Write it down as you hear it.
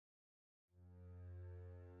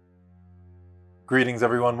Greetings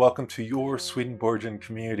everyone, welcome to your Swedenborgian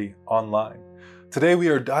community online. Today we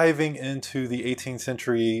are diving into the 18th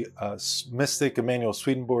century mystic Emanuel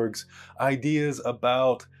Swedenborg's ideas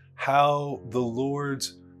about how the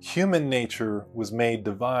Lord's human nature was made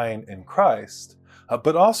divine in Christ,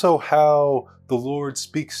 but also how the Lord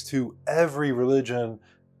speaks to every religion,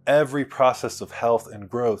 every process of health and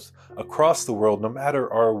growth across the world, no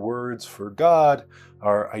matter our words for God,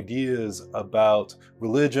 our ideas about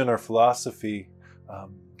religion or philosophy.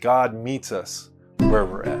 God meets us where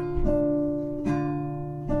we're at.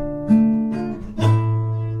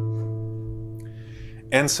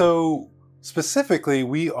 And so specifically,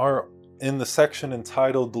 we are in the section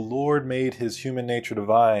entitled "The Lord Made His Human Nature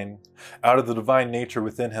Divine out of the divine nature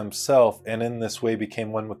within Himself, and in this way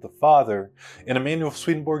became one with the Father," in Emanuel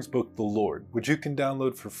Swedenborg's book, The Lord, which you can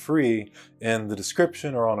download for free in the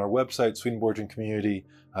description or on our website,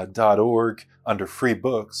 Swedenborgiancommunity.org, under free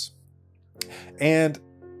books. And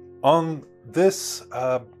on this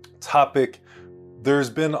topic, there's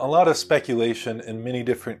been a lot of speculation in many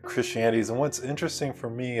different Christianities. And what's interesting for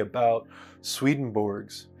me about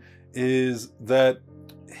Swedenborg's is that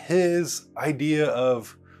his idea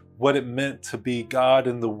of what it meant to be God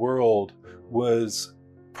in the world was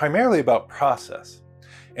primarily about process.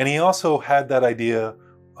 And he also had that idea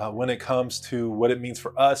when it comes to what it means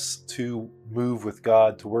for us to move with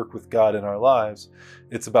God, to work with God in our lives.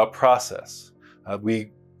 It's about process. We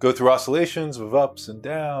go through oscillations of ups and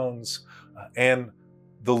downs, and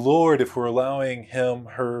the Lord, if we're allowing Him,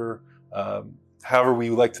 her, however we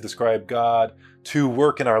like to describe God, to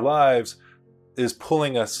work in our lives, is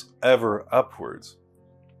pulling us ever upwards,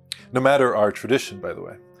 no matter our tradition, by the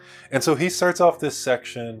way. And so he starts off this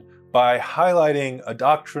section by highlighting a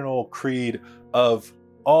doctrinal creed of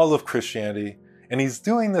all of Christianity. And he's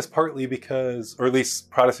doing this partly because, or at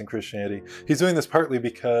least Protestant Christianity, he's doing this partly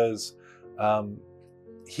because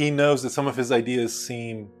he knows that some of his ideas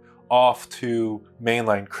seem off to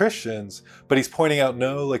mainline Christians, but he's pointing out,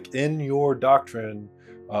 no, like in your doctrine,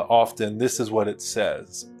 often this is what it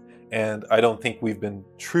says. And I don't think we've been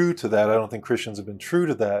true to that. I don't think Christians have been true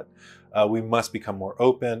to that. We must become more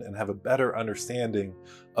open and have a better understanding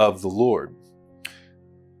of the Lord.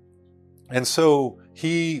 And so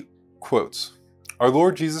he quotes, "Our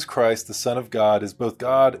Lord Jesus Christ, the Son of God, is both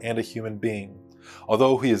God and a human being.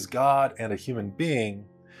 Although he is God and a human being,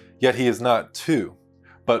 yet he is not two,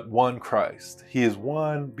 but one Christ. He is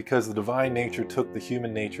one because the divine nature took the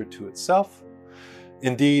human nature to itself.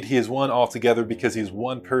 Indeed, he is one altogether because he is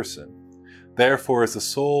one person. Therefore, as the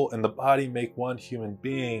soul and the body make one human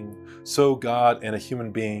being, so God and a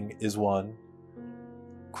human being is one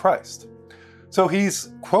Christ." So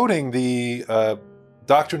he's quoting the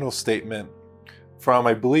doctrinal statement from,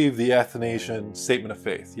 I believe, the Athanasian Statement of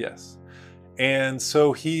Faith, yes. And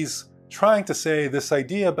so he's trying to say this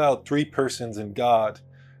idea about three persons in God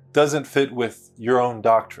doesn't fit with your own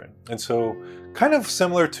doctrine. And so kind of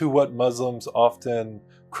similar to what Muslims often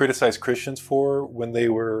criticize Christians for when they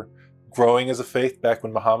were growing as a faith back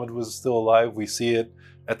when Muhammad was still alive. We see it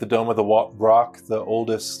at the Dome of the Rock, the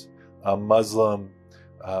oldest Muslim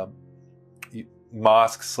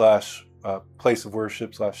mosque slash place of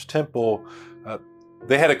worship slash temple.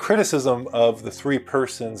 They had a criticism of the three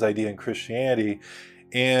persons idea in Christianity.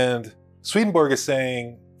 And Swedenborg is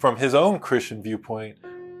saying, from his own Christian viewpoint,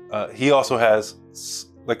 he also has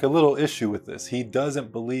like a little issue with this. He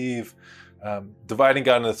doesn't believe dividing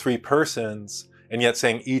God into three persons and yet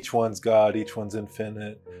saying each one's God, each one's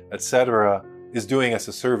infinite, etc., is doing us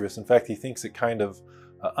a service. In fact, he thinks it kind of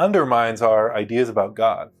undermines our ideas about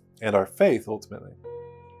God and our faith ultimately.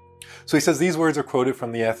 So he says these words are quoted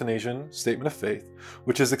from the Athanasian Statement of Faith,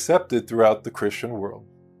 which is accepted throughout the Christian world,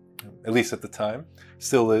 at least at the time,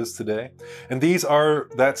 still is today. And these are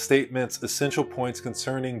that statement's essential points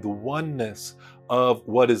concerning the oneness of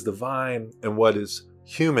what is divine and what is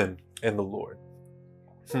human in the Lord.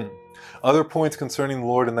 Other points concerning the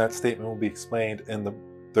Lord in that statement will be explained in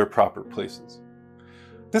their proper places.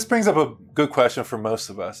 This brings up a good question for most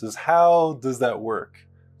of us, is how does that work?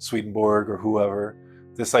 Swedenborg or whoever,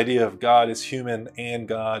 this idea of God is human and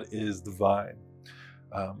God is divine.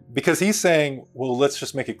 Because he's saying, well, let's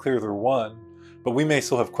just make it clear they're one, but we may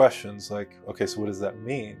still have questions like, okay, so what does that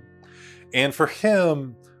mean? And for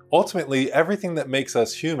him, ultimately, everything that makes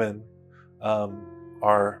us human,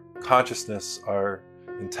 our consciousness, our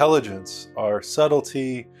intelligence, our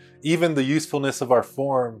subtlety, even the usefulness of our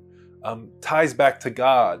form, ties back to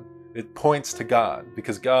God. It points to God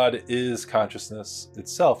because God is consciousness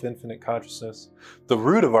itself, infinite consciousness, the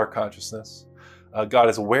root of our consciousness. God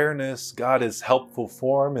is awareness. God is helpful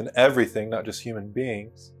form in everything, not just human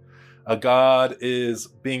beings. God is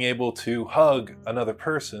being able to hug another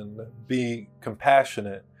person, be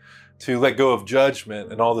compassionate, to let go of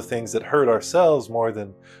judgment and all the things that hurt ourselves more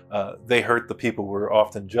than they hurt the people we're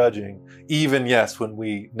often judging, even, yes, when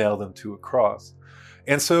we nail them to a cross.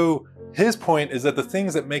 And so his point is that the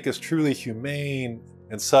things that make us truly humane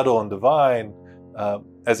and subtle and divine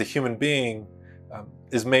as a human being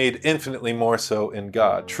is made infinitely more so in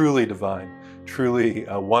God, truly divine, truly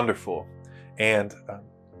wonderful, and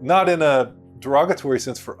not in a derogatory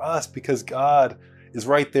sense for us, because God is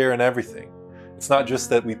right there in everything. It's not just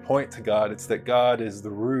that we point to God, it's that God is the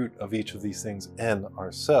root of each of these things in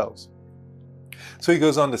ourselves. So he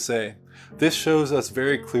goes on to say, this shows us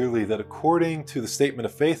very clearly that according to the statement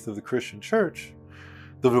of faith of the Christian Church,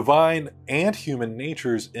 the divine and human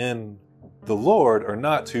natures in the Lord are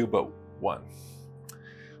not two but one.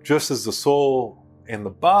 Just as the soul and the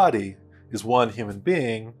body is one human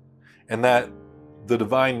being, and that the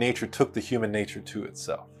divine nature took the human nature to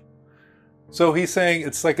itself. So he's saying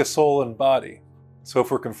it's like a soul and body. So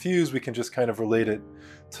if we're confused, we can just kind of relate it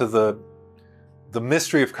to the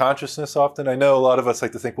mystery of consciousness often. I know a lot of us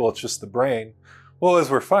like to think, well, it's just the brain. Well,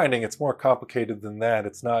 as we're finding, it's more complicated than that.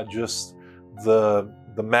 It's not just the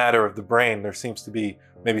matter of the brain. There seems to be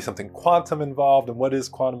maybe something quantum involved. And what is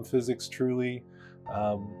quantum physics truly?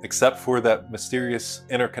 Except for that mysterious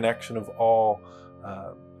interconnection of all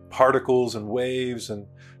particles and waves, and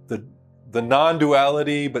the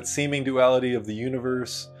non-duality but seeming duality of the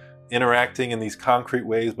universe interacting in these concrete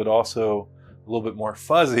ways, but also a little bit more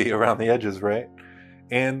fuzzy around the edges, right?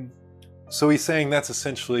 And so he's saying that's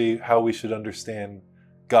essentially how we should understand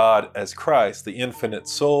God as Christ, the infinite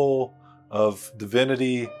soul of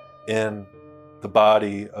divinity in the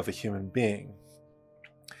body of a human being.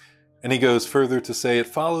 And he goes further to say, it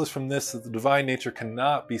follows from this that the divine nature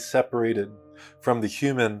cannot be separated from the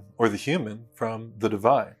human, or the human from the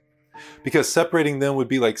divine, because separating them would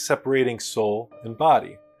be like separating soul and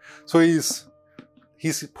body. So he's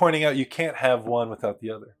pointing out you can't have one without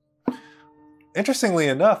the other. Interestingly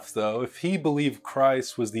enough, though, if he believed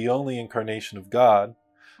Christ was the only incarnation of God,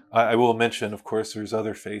 I will mention, of course, there's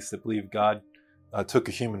other faiths that believe God took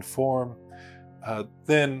a human form,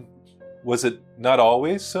 then was it not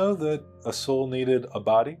always so that a soul needed a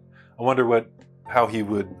body? I wonder how he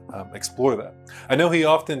would explore that. I know he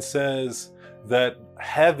often says that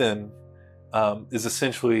heaven is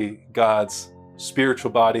essentially God's spiritual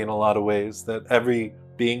body in a lot of ways, that every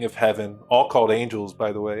being of heaven, all called angels,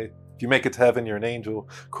 by the way, if you make it to heaven, you're an angel,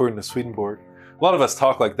 according to Swedenborg. A lot of us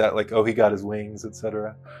talk like that, like, oh, he got his wings,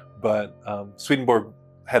 etc. But Swedenborg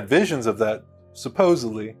had visions of that,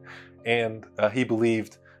 supposedly, and he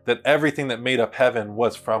believed that everything that made up heaven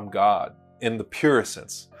was from God in the purest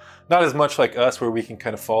sense. Not as much like us, where we can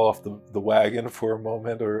kind of fall off the wagon for a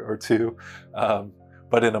moment or two,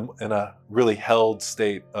 but in a really held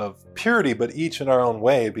state of purity, but each in our own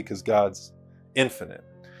way, because God's infinite.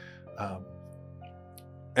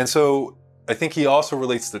 And so I think he also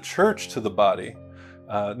relates the church to the body,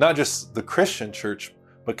 not just the Christian church,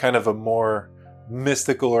 but kind of a more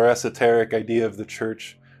mystical or esoteric idea of the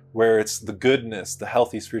church, where it's the goodness, the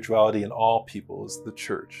healthy spirituality in all people is the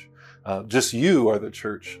church. Just you are the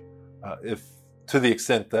church, if to the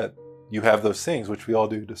extent that you have those things, which we all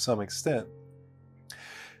do to some extent.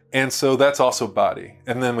 And so that's also body.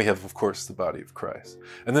 And then we have, of course, the body of Christ.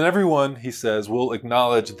 And then everyone, he says, will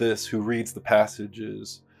acknowledge this who reads the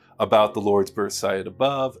passages about the Lord's birth cited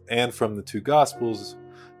above and from the two Gospels.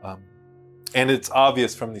 And it's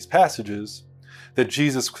obvious from these passages that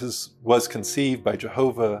Jesus was conceived by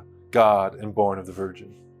Jehovah God and born of the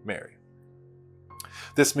Virgin Mary.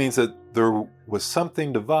 This means that there was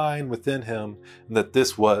something divine within him, and that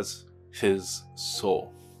this was his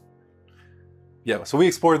soul. Yeah, so we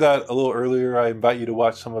explored that a little earlier. I invite you to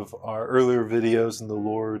watch some of our earlier videos in the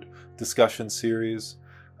Lord discussion series.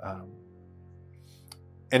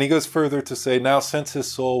 And he goes further to say, now since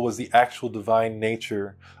his soul was the actual divine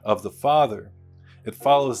nature of the Father, it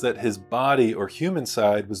follows that his body or human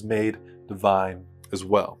side was made divine as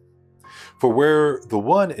well. For where the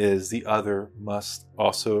one is, the other must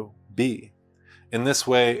also be. In this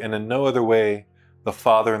way, and in no other way, the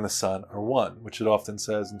Father and the Son are one, which it often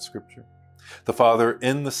says in Scripture. The Father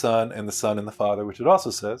in the Son, and the Son in the Father, which it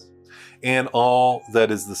also says. And all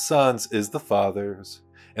that is the Son's is the Father's,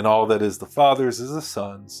 and all that is the Father's is the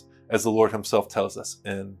Son's, as the Lord himself tells us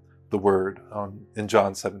in the Word in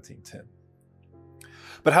John 17:10.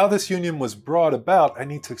 But how this union was brought about, I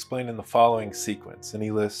need to explain in the following sequence. And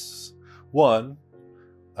he lists one.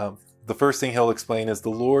 The first thing he'll explain is the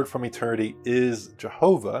Lord from eternity is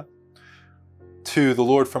Jehovah. 2, the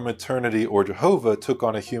Lord from eternity, or Jehovah, took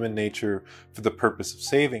on a human nature for the purpose of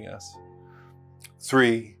saving us.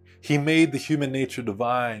 3, he made the human nature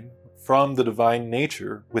divine from the divine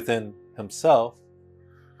nature within himself.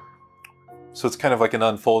 So it's kind of like an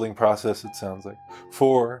unfolding process, it sounds like.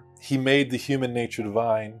 4, he made the human nature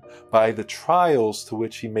divine by the trials to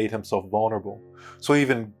which he made himself vulnerable. So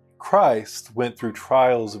even Christ went through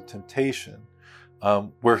trials of temptation,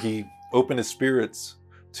 where he opened his spirits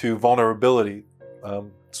to vulnerability.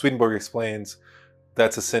 Swedenborg explains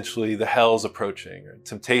that's essentially the hell's approaching, or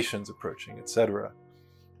temptation's approaching, etc.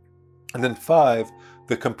 And then 5,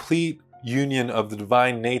 the complete union of the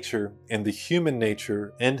divine nature and the human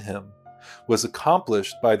nature in him was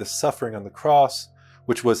accomplished by the suffering on the cross,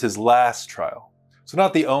 which was his last trial. So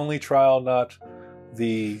not the only trial, not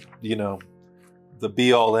the, the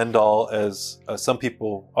be-all, end-all, as some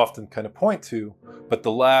people often kind of point to, but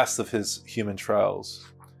the last of his human trials.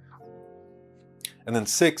 And then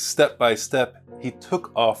 6, step by step, he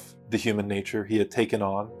took off the human nature he had taken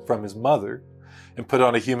on from his mother and put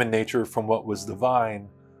on a human nature from what was divine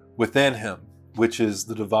within him, which is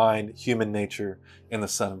the divine human nature in the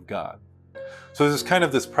Son of God. So there's kind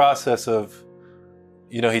of this process of,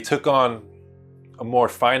 he took on a more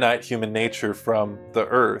finite human nature from the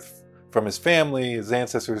earth, from his family, his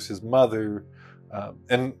ancestors, his mother,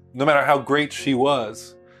 and no matter how great she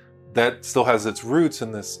was, that still has its roots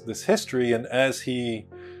in this history. And as he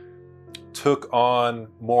took on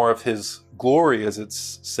more of his glory, as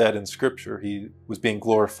it's said in Scripture, he was being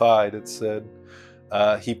glorified, it said,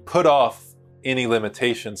 he put off any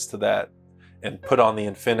limitations to that and put on the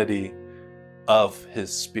infinity of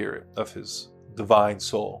his spirit, of his divine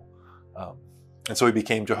soul. And so he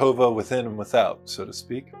became Jehovah within and without, so to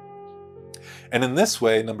speak. And in this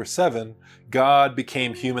way, number 7, God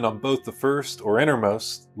became human on both the first or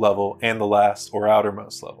innermost level and the last or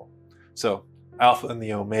outermost level. So Alpha and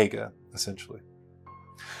the Omega, essentially.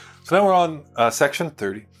 So now we're on section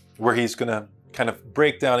 30, where he's going to kind of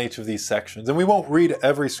break down each of these sections. And we won't read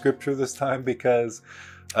every scripture this time because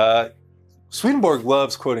Swedenborg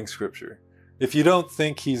loves quoting scripture. If you don't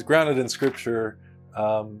think he's grounded in scripture,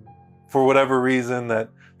 for whatever reason that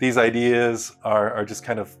these ideas are just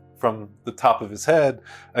kind of from the top of his head,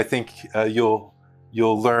 I think you'll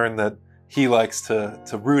learn that he likes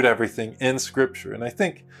to root everything in scripture. And I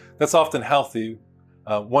think that's often healthy.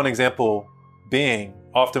 One example being,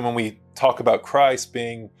 often when we talk about Christ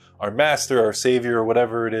being our master, our savior, or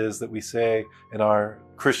whatever it is that we say in our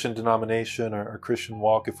Christian denomination or our Christian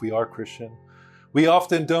walk, if we are Christian, we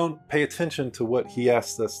often don't pay attention to what he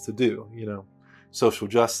asked us to do, social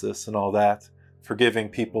justice and all that, forgiving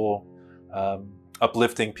people,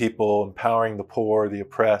 uplifting people, empowering the poor, the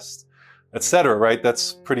oppressed, etc., right?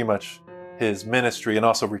 That's pretty much his ministry, and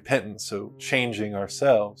also repentance, so changing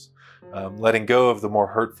ourselves, letting go of the more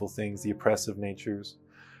hurtful things, the oppressive natures.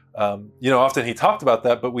 Often he talked about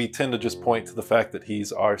that, but we tend to just point to the fact that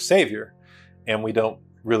he's our savior, and we don't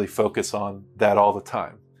really focus on that all the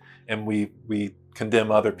time. And we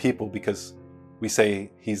condemn other people because we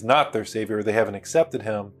say he's not their savior, or they haven't accepted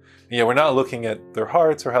him. And we're not looking at their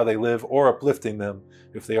hearts or how they live, or uplifting them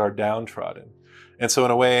if they are downtrodden. And so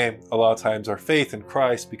in a way, a lot of times our faith in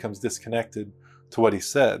Christ becomes disconnected to what he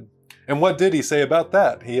said. And what did he say about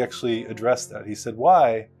that? He actually addressed that. He said,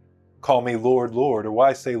 why call me Lord, Lord, or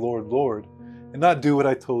why say Lord, Lord, and not do what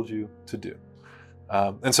I told you to do?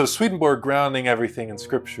 And so Swedenborg grounding everything in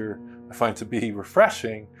scripture, I find to be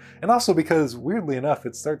refreshing, and also because, weirdly enough,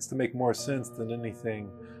 it starts to make more sense than anything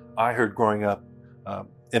I heard growing up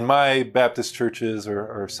in my Baptist churches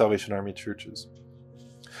or Salvation Army churches.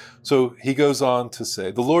 So he goes on to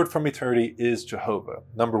say, the Lord from eternity is Jehovah,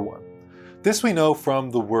 number 1. This we know from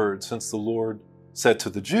the word, since the Lord said to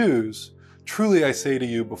the Jews, truly I say to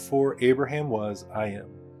you, before Abraham was, I am,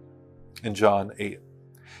 in John 8.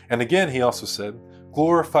 And again he also said,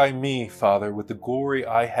 glorify me, Father, with the glory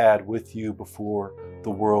I had with you before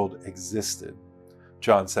the world existed,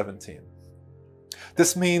 John 17.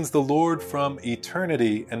 This means the Lord from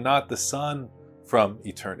eternity and not the Son from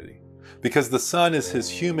eternity, because the Son is his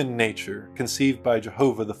human nature, conceived by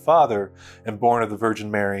Jehovah the Father and born of the Virgin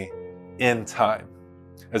Mary in time,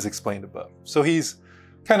 as explained above. So he's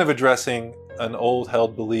kind of addressing an old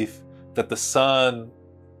held belief that the Son,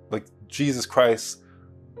 like Jesus Christ,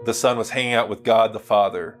 the Son was hanging out with God the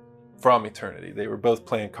Father from eternity. They were both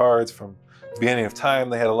playing cards from the beginning of time.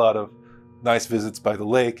 They had a lot of nice visits by the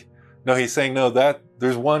lake. No, he's saying, no, that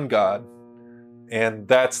there's one God, and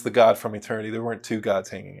that's the God from eternity. There weren't two gods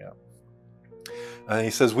hanging out. And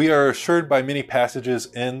he says, we are assured by many passages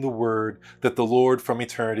in the Word that the Lord from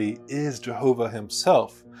eternity is Jehovah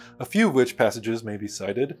himself, a few of which passages may be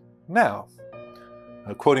cited now.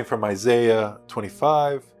 Quoting from Isaiah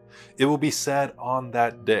 25, "It will be said on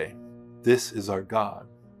that day, 'This is our God.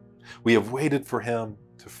 We have waited for him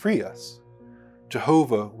to free us.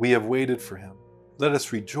 Jehovah, we have waited for him. Let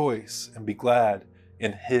us rejoice and be glad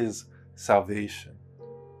in his salvation.'"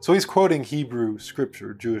 So he's quoting Hebrew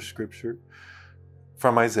scripture, Jewish scripture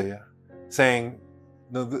from Isaiah, saying,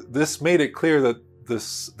 no, this made it clear that the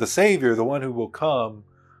Savior, the one who will come,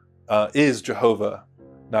 is Jehovah,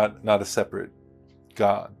 not a separate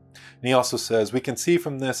God. And he also says, "We can see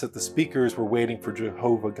from this that the speakers were waiting for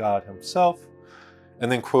Jehovah God himself."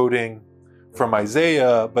 And then quoting from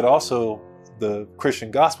Isaiah, but also the Christian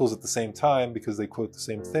Gospels at the same time, because they quote the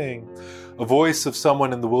same thing, "A voice of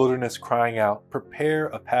someone in the wilderness crying out, 'Prepare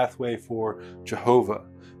a pathway for Jehovah.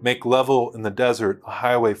 Make level in the desert a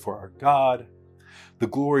highway for our God. The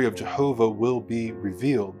glory of Jehovah will be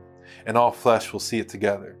revealed, and all flesh will see it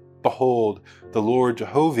together. Behold, the Lord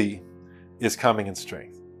Jehovah is coming in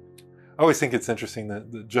strength." I always think it's interesting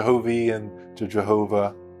that the Jehovah and to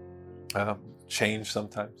Jehovah change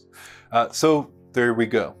sometimes. So there we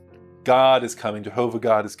go. God is coming. Jehovah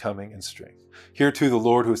God is coming in strength. Here too, the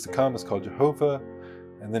Lord who is to come is called Jehovah.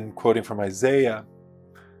 And then quoting from Isaiah,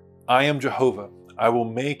 "I am Jehovah. I will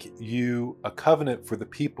make you a covenant for the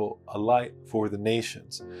people, a light for the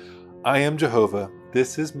nations. I am Jehovah.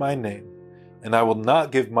 This is my name. And I will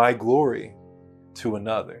not give my glory to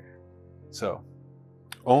another." So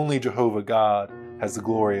only Jehovah God has the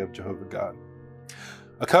glory of Jehovah God.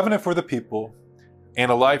 A covenant for the people and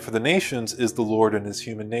a light for the nations is the Lord in his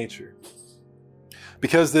human nature.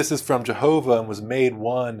 Because this is from Jehovah and was made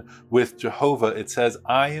one with Jehovah, it says,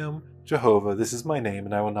 "I am Jehovah, this is my name,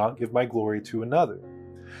 and I will not give my glory to another."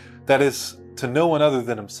 That is, to no one other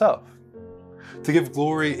than himself. To give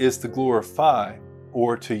glory is to glorify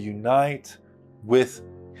or to unite with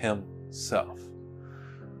himself.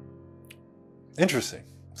 Interesting.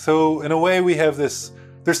 So in a way we have this,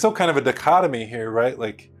 there's still kind of a dichotomy here, right?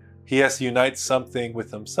 Like he has to unite something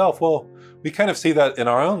with himself. Well, we kind of see that in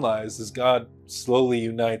our own lives as God slowly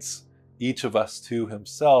unites each of us to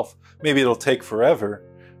himself. Maybe it'll take forever,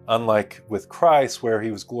 unlike with Christ, where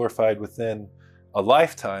he was glorified within a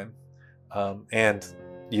lifetime, and,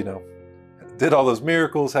 did all those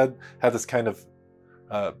miracles, had this kind of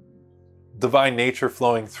divine nature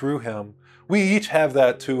flowing through him. We each have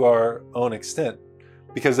that to our own extent,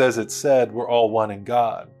 because as it said, we're all one in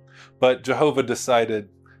God. But Jehovah decided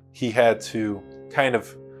he had to kind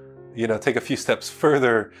of, take a few steps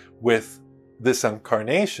further with this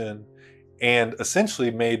incarnation and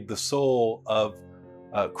essentially made the soul of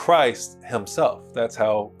Christ himself. That's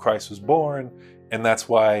how Christ was born, and that's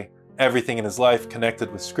why everything in his life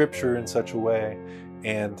connected with Scripture in such a way.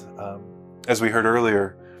 And as we heard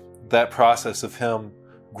earlier, that process of him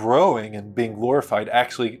growing and being glorified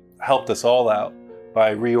actually helped us all out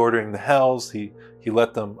by reordering the hells. He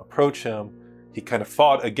let them approach him. He kind of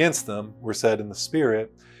fought against them, we're said in the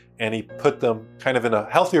Spirit, and he put them kind of in a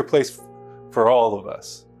healthier place for all of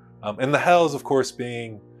us. And the hells, of course,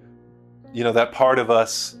 being, that part of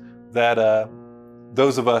us that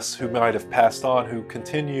those of us who might have passed on, who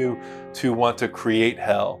continue to want to create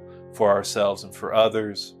hell for ourselves and for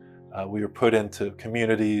others. We are put into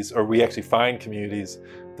communities, or we actually find communities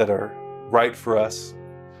that are right for us,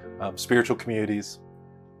 spiritual communities,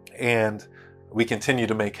 and we continue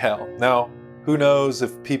to make hell. Now, who knows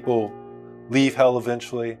if people leave hell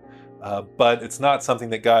eventually, but it's not something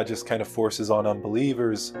that God just kind of forces on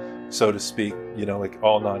unbelievers, so to speak, like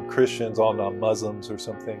all non-Christians, all non-Muslims or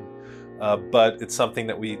something. But it's something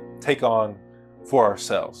that we take on for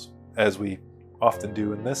ourselves, as we often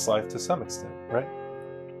do in this life to some extent, right?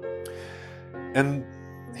 And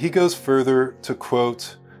he goes further to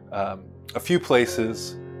quote a few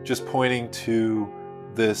places, just pointing to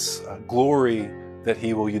this glory that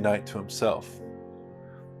he will unite to himself.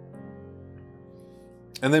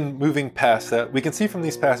 And then moving past that, we can see from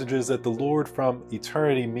these passages that the Lord from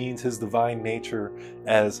eternity means his divine nature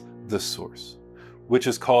as the source, which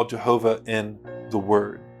is called Jehovah in the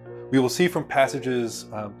Word. We will see from passages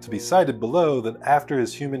to be cited below that after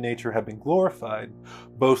his human nature had been glorified,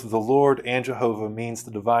 both the Lord and Jehovah means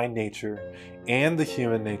the divine nature and the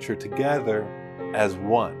human nature together as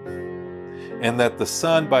one, and that the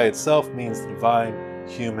Son by itself means the divine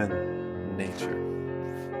human nature.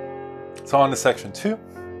 So on to section 2.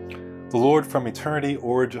 The Lord from eternity,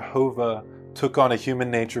 or Jehovah, took on a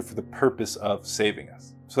human nature for the purpose of saving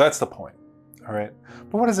us. So that's the point. All right.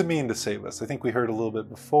 But what does it mean to save us? I think we heard a little bit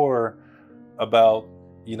before about,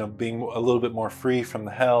 being a little bit more free from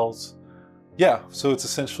the hells. Yeah. So it's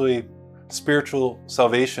essentially spiritual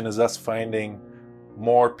salvation is us finding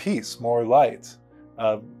more peace, more light,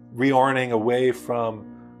 reorienting away from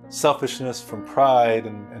selfishness, from pride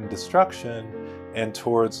and destruction, and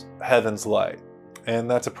towards heaven's light. And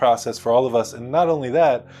that's a process for all of us. And not only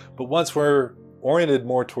that, but once we're oriented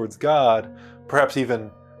more towards God, perhaps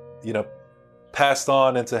even, passed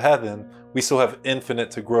on into heaven, we still have infinite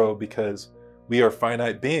to grow because we are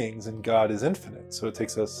finite beings and God is infinite. So it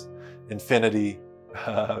takes us infinity,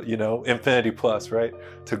 infinity plus, right?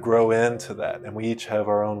 To grow into that. And we each have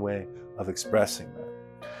our own way of expressing that.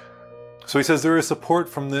 So he says there is support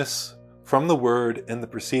from the word in the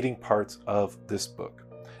preceding parts of this book.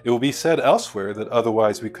 It will be said elsewhere that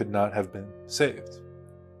otherwise we could not have been saved.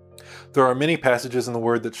 There are many passages in the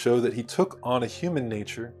word that show that he took on a human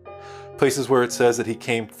nature, places where it says that he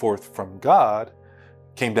came forth from God,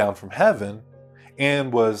 came down from heaven,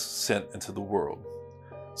 and was sent into the world.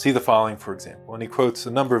 See the following, for example. And he quotes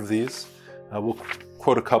a number of these. We'll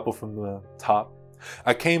quote a couple from the top.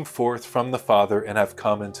 I came forth from the Father and have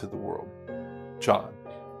come into the world. John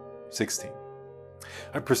 16.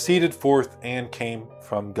 I proceeded forth and came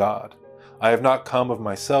from God. I have not come of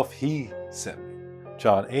myself, he sent me.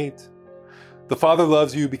 John 8. The Father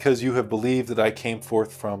loves you because you have believed that I came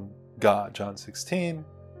forth from God. John 16.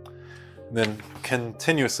 And then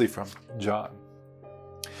continuously from John.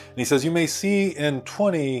 And he says, you may see in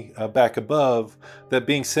 20 back above that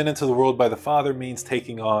being sent into the world by the Father means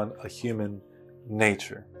taking on a human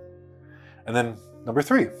nature. And then number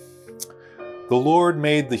 3. The Lord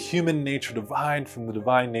made the human nature divine from the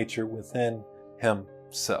divine nature within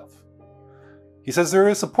himself. He says there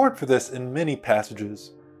is support for this in many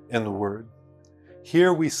passages in the Word.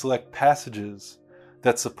 Here we select passages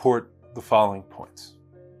that support the following points.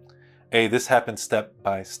 A, this happened step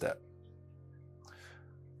by step.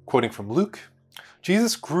 Quoting from Luke,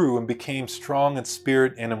 Jesus grew and became strong in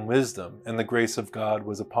spirit and in wisdom, and the grace of God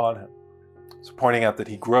was upon him. So pointing out that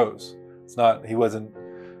he grows. He wasn't,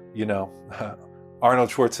 Arnold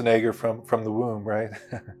Schwarzenegger from the womb, right?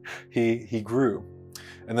 he grew.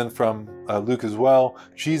 And then from Luke as well,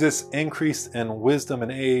 Jesus increased in wisdom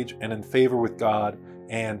and age and in favor with God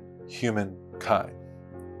and humankind.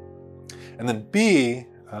 And then B,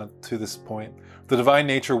 to this point, the divine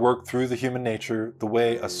nature worked through the human nature the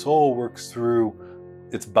way a soul works through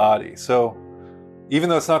its body. So even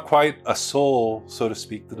though it's not quite a soul, so to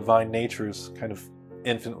speak, the divine nature is kind of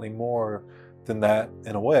infinitely more than that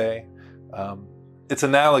in a way. It's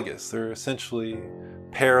analogous. They're essentially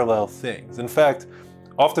parallel things. In fact,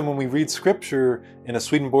 often when we read scripture in a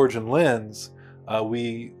Swedenborgian lens,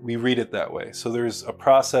 we read it that way. So there's a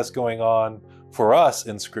process going on for us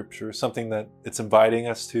in scripture, something that it's inviting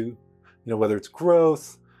us to, whether it's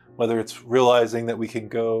growth, whether it's realizing that we can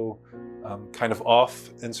go kind of off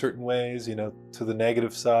in certain ways, to the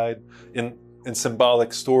negative side. In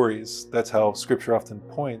symbolic stories, that's how scripture often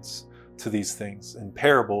points to these things in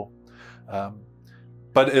parable.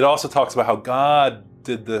 But it also talks about how God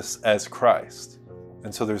did this as Christ.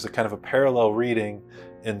 And so there's a kind of a parallel reading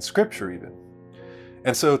in scripture even.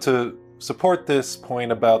 And so to support this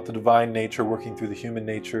point about the divine nature working through the human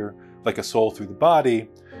nature like a soul through the body,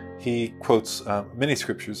 he quotes many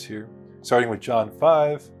scriptures here, starting with John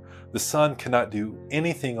 5. The Son cannot do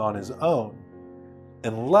anything on his own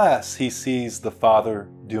unless he sees the Father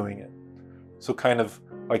doing it. So kind of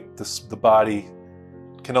like the body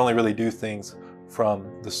can only really do things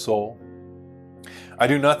from the soul. I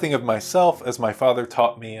do nothing of myself, as my Father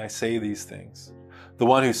taught me, I say these things. The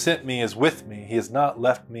one who sent me is with me. He has not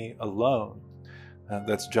left me alone.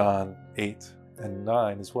 That's John 8 and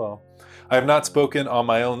 9 as well. I have not spoken on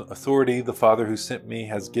my own authority. The Father who sent me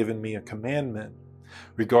has given me a commandment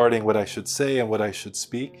regarding what I should say and what I should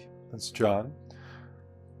speak. That's John.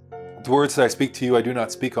 The words that I speak to you, I do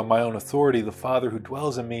not speak on my own authority. The Father who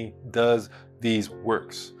dwells in me does these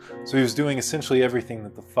works. So he was doing essentially everything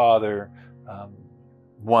that the Father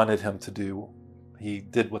wanted him to do. He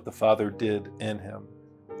did what the Father did in him.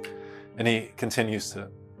 And he continues to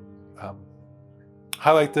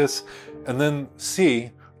highlight this. And then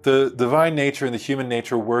C, the divine nature and the human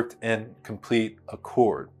nature worked in complete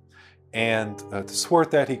accord. And to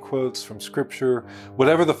support that, he quotes from Scripture,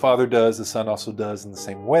 whatever the Father does, the Son also does in the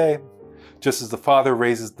same way. Just as the Father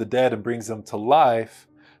raises the dead and brings them to life,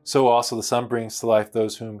 so also the Son brings to life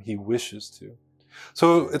those whom he wishes to.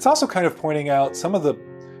 So it's also kind of pointing out some of the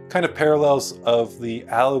kind of parallels of the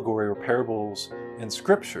allegory or parables in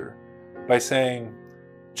Scripture by saying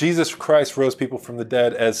Jesus Christ rose people from the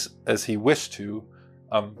dead as he wished to,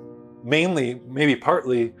 mainly, maybe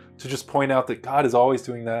partly, to just point out that God is always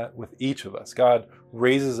doing that with each of us. God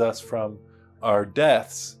raises us from our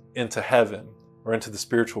deaths into heaven or into the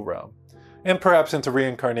spiritual realm, and perhaps into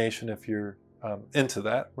reincarnation if you're into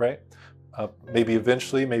that, right? maybe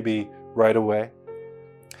eventually, maybe right away.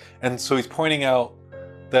 And so he's pointing out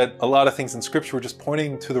that a lot of things in Scripture are just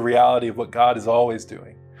pointing to the reality of what God is always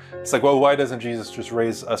doing. It's like, well, why doesn't Jesus just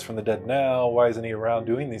raise us from the dead now? Why isn't he around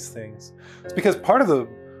doing these things? It's because part of the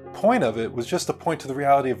point of it was just to point to the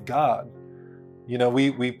reality of God. You know,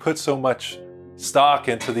 we put so much stock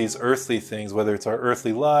into these earthly things, whether it's our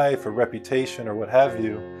earthly life or reputation or what have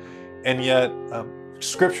you, and yet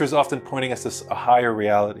Scripture is often pointing us to a higher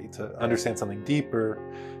reality, to understand something deeper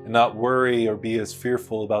and not worry or be as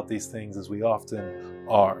fearful about these things as we often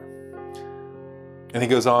are. And he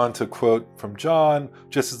goes on to quote from John,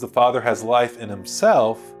 just as the Father has life in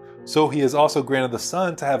himself, so he has also granted the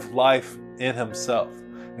Son to have life in himself.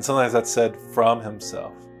 And sometimes that's said from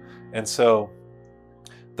himself. And so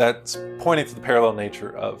that's pointing to the parallel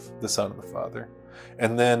nature of the Son and the Father.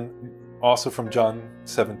 And then also from John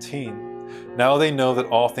 17, now they know that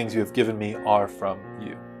all things you have given me are from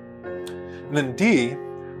you. And then D,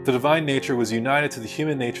 the divine nature was united to the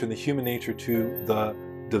human nature and the human nature to the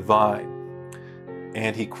divine.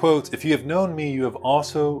 And he quotes, if you have known me, you have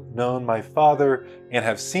also known my Father and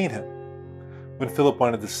have seen him. When Philip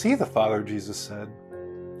wanted to see the Father, Jesus said,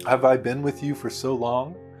 have I been with you for so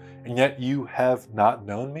long, and yet you have not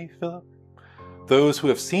known me, Philip? Those who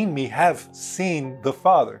have seen me have seen the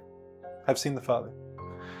Father. Have seen the Father.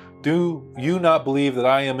 Do you not believe that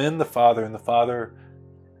I am in the Father and the Father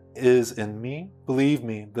is in me? Believe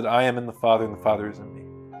me that I am in the Father and the Father is in me.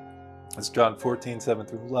 That's John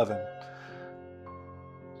 14:7-11.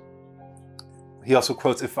 He also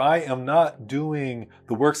quotes, if I am not doing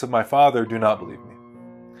the works of my Father, do not believe me.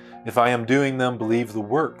 If I am doing them, believe the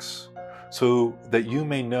works, so that you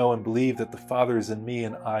may know and believe that the Father is in me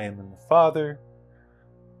and I am in the Father.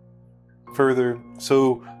 Further,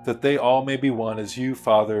 so that they all may be one, as you,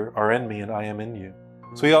 Father, are in me and I am in you.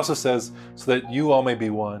 So he also says, so that you all may be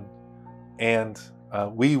one, and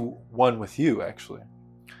we one with you, actually.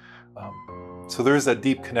 So there is that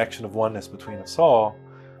deep connection of oneness between us all.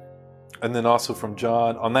 And then also from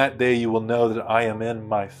John, on that day you will know that I am in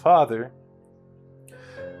my Father.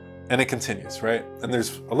 And it continues, right? And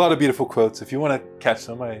there's a lot of beautiful quotes. If you want to catch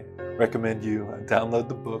them, I recommend you download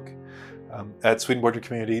the book at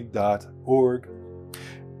Swedenborgiancommunity.org.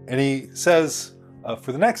 And he says,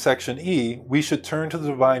 for the next section, E, we should turn to the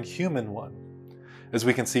divine human one, as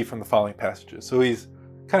we can see from the following passages. So he's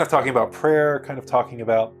kind of talking about prayer, kind of talking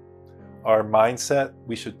about our mindset.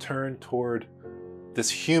 We should turn toward this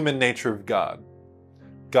human nature of God.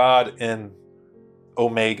 God in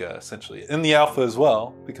Omega, essentially. In the Alpha as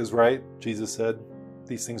well, because, right, Jesus said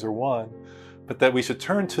these things are one. But that we should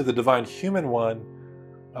turn to the divine human one,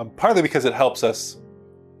 partly because it helps us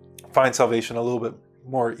find salvation a little bit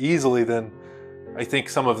more easily than I think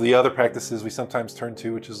some of the other practices we sometimes turn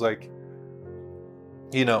to, which is like,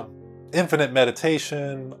 you know, infinite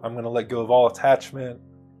meditation. I'm going to let go of all attachment.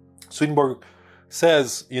 Swedenborg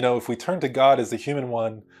says, you know, if we turn to God as the human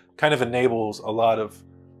one, kind of enables a lot of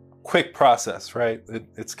quick process, right?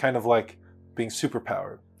 It's kind of like being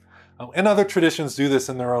superpowered. And other traditions do this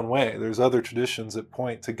in their own way. There's other traditions that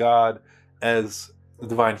point to God as the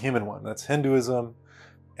divine human one. That's Hinduism.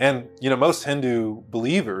 And, you know, most Hindu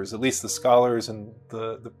believers, at least the scholars and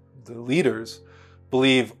the leaders,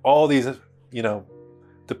 believe all these, you know,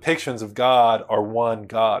 depictions of God are one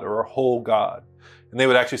God or a whole God. And they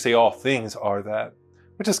would actually say all things are that,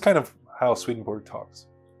 which is kind of how Swedenborg talks.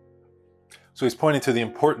 So he's pointing to the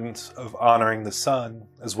importance of honoring the Son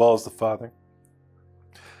as well as the Father.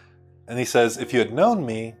 And he says, if you had known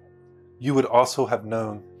me, you would also have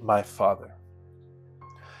known my Father.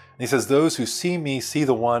 And he says, those who see me see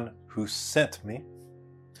the one who sent me.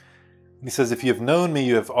 And he says, if you have known me,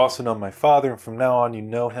 you have also known my Father, and from now on you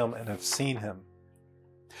know him and have seen him.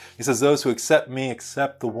 He says, those who accept me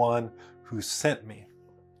accept the one who sent me.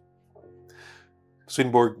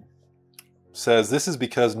 Swedenborg says, this is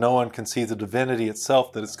because no one can see the divinity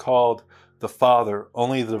itself that is called the Father.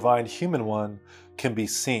 Only the divine human one can be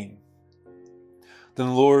seen. Then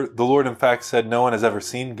the Lord in fact said, no one has ever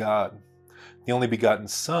seen God. The only begotten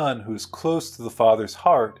Son, who is close to the Father's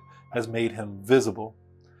heart, has made him visible.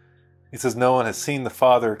 He says, no one has seen the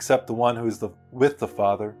Father except the one who is with the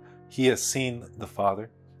Father. He has seen the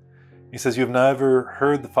Father. He says, you have never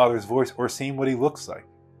heard the Father's voice or seen what he looks like.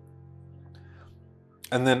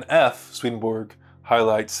 And then F, Swedenborg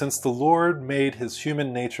highlights, since the Lord made his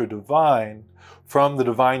human nature divine from the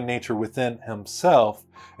divine nature within himself,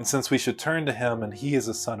 and since we should turn to him and he is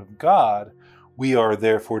a Son of God, we are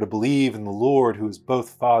therefore to believe in the Lord who is both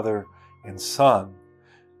Father and Son,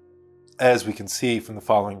 as we can see from the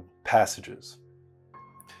following passages.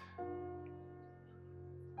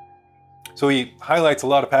 So he highlights a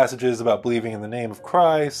lot of passages about believing in the name of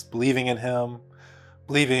Christ, believing in him,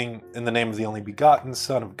 believing in the name of the only begotten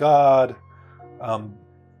Son of God.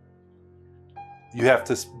 You have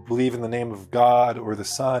to believe in the name of God or the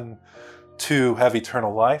Son to have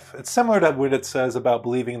eternal life. It's similar to what it says about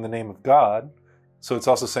believing in the name of God. So it's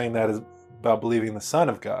also saying that is about believing in the Son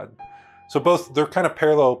of God. So both, they're kind of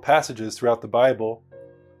parallel passages throughout the Bible.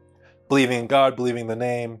 Believing in God, believing in the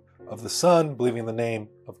name of the Son, believing in the name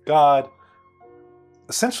of God.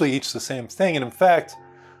 Essentially each the same thing. And in fact,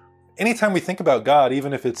 anytime we think about God,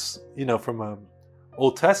 even if it's, from an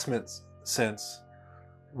Old Testament sense,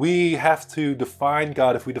 we have to define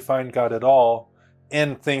God, if we define God at all,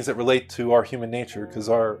 in things that relate to our human nature, because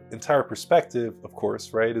our entire perspective, of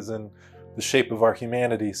course, right, is in the shape of our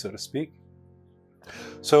humanity, so to speak.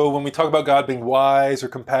 So when we talk about God being wise or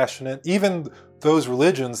compassionate, even those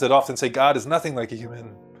religions that often say God is nothing like a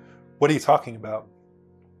human, what are you talking about?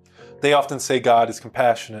 They often say God is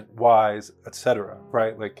compassionate, wise, etc.,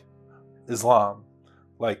 right? Like Islam,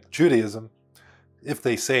 like Judaism, if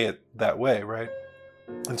they say it that way, right?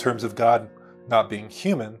 In terms of God not being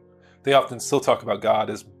human, they often still talk about God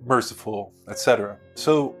as merciful, etc.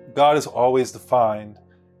 So God is always defined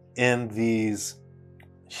in these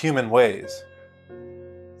human ways.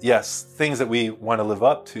 Yes, things that we want to live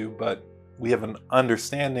up to, but we have an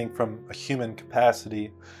understanding from a human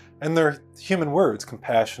capacity, and they're human words: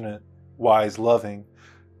 compassionate, wise, loving,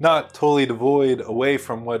 not totally devoid away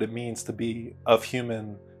from what it means to be of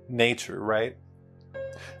human nature, right?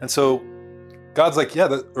 And so God's like,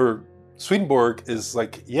 or Swedenborg is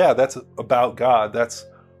like, yeah, that's about God. That's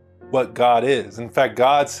what God is. In fact,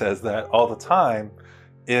 God says that all the time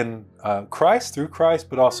in Christ, through Christ,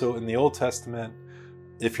 but also in the Old Testament.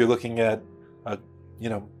 If you're looking at,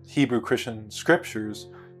 Hebrew Christian scriptures,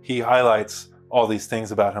 he highlights all these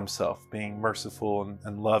things about himself, being merciful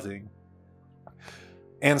and loving.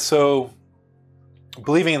 And so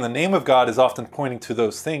believing in the name of God is often pointing to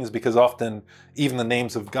those things, because often even the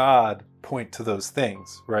names of God point to those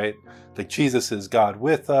things, right? Like Jesus is God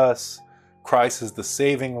with us, Christ is the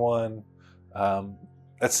saving one,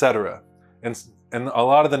 etc. And a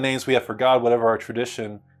lot of the names we have for God, whatever our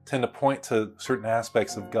tradition, tend to point to certain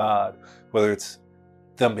aspects of God, whether it's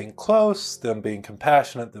them being close, them being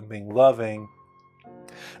compassionate, them being loving.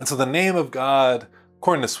 And so the name of God,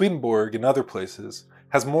 according to Swedenborg and other places,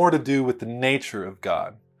 has more to do with the nature of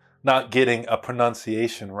God, not getting a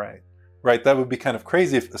pronunciation right. Right? That would be kind of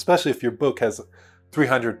crazy, especially if your book has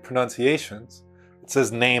 300 pronunciations. It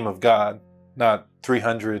says name of God, not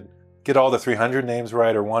 300. Get all the 300 names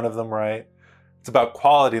right or one of them right. It's about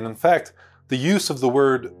quality. And in fact, the use of the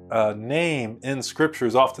word name in Scripture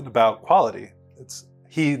is often about quality. It's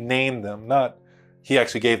he named them, not he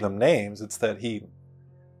actually gave them names. It's that he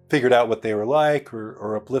figured out what they were like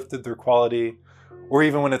or uplifted their quality. Or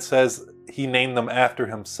even when it says he named them after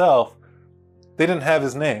himself, they didn't have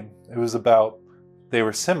his name. It was about they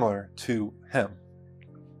were similar to him.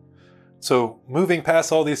 So moving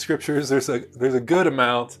past all these scriptures, there's a good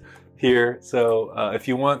amount here. So if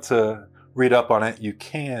you want to read up on it, you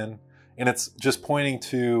can. And it's just pointing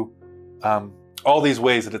to all these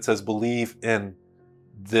ways that it says believe in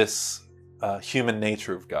this human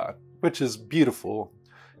nature of God, which is beautiful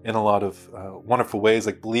in a lot of wonderful ways,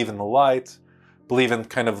 like believe in the light, believe in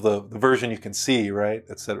kind of the version you can see, right,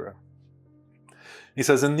 etc. He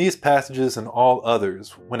says, in these passages and all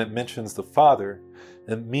others, when it mentions the Father,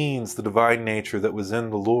 it means the divine nature that was in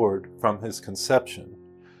the Lord from his conception,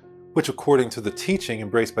 which according to the teaching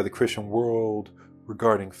embraced by the Christian world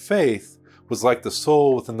regarding faith, was like the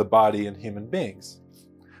soul within the body in human beings.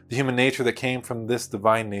 The human nature that came from this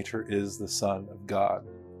divine nature is the Son of God.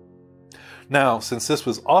 Now, since this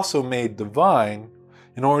was also made divine,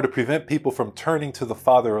 in order to prevent people from turning to the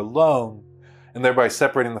Father alone, and thereby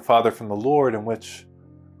separating the Father from the Lord,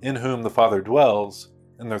 in whom the Father dwells,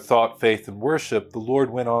 in their thought, faith, and worship, the Lord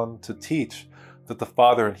went on to teach that the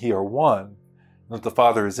Father and he are one, and that the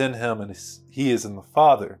Father is in him and he is in the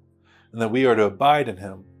Father, and that we are to abide in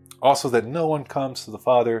him. Also that no one comes to the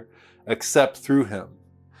Father except through him.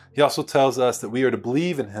 He also tells us that we are to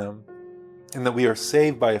believe in him, and that we are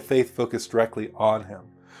saved by a faith focused directly on him.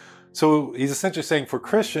 So he's essentially saying for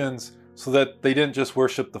Christians, so that they didn't just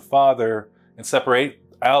worship the Father and separate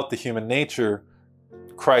out the human nature,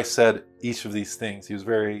 Christ said each of these things. He was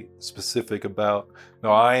very specific about,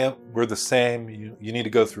 no, we're the same, you need to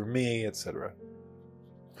go through me, etc.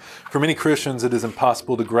 For many Christians, it is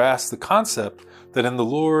impossible to grasp the concept that in the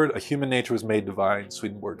Lord a human nature was made divine,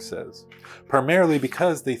 Swedenborg says, primarily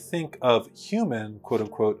because they think of human,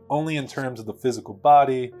 quote-unquote, only in terms of the physical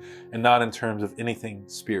body and not in terms of anything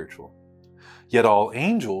spiritual. Yet all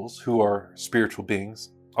angels, who are spiritual beings,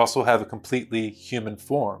 also have a completely human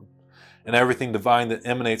form. And everything divine that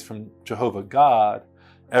emanates from Jehovah God,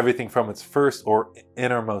 everything from its first or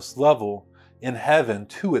innermost level in heaven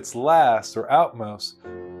to its last or outmost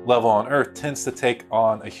level on earth, tends to take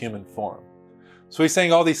on a human form. So he's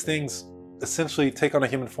saying all these things essentially take on a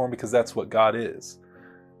human form because that's what God is.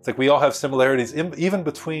 It's like we all have similarities, even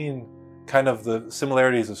between kind of the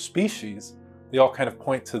similarities of species, they all kind of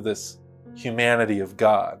point to this humanity of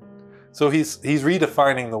God. So he's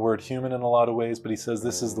redefining the word human in a lot of ways, but he says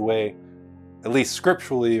this is the way, at least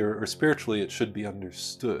scripturally or spiritually, it should be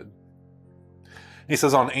understood. He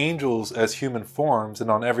says on angels as human forms and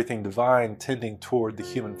on everything divine tending toward the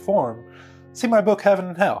human form, see my book Heaven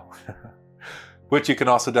and Hell, which you can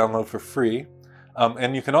also download for free.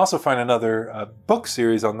 And you can also find another book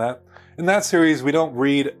series on that. In that series, we don't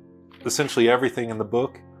read essentially everything in the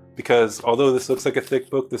book, because although this looks like a thick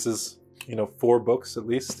book, this is 4 books at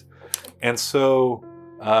least. And so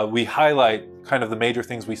we highlight kind of the major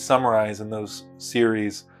things we summarize in those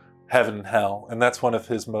series, Heaven and Hell. And that's one of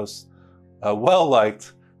his most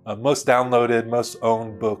well-liked, most downloaded, most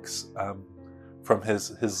owned books from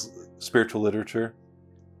his spiritual literature,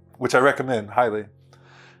 which I recommend highly.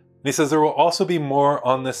 And he says there will also be more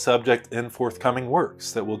on this subject in forthcoming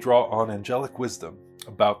works that will draw on angelic wisdom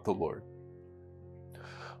about the Lord.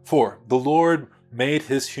 4. The Lord made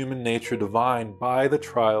his human nature divine by the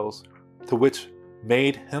trials to which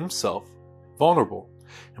made himself vulnerable,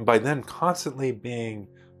 and by then constantly being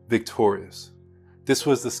victorious. This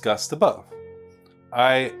was discussed above.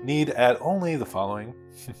 I need add only the following.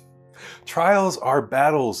 Trials are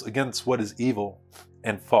battles against what is evil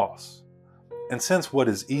and false. And since what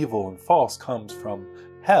is evil and false comes from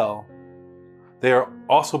hell, they are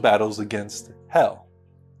also battles against hell.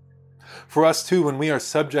 For us too, when we are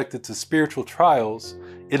subjected to spiritual trials,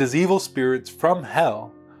 it is evil spirits from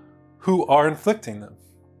hell who are inflicting them.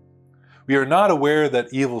 We are not aware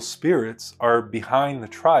that evil spirits are behind the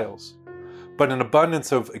trials, but an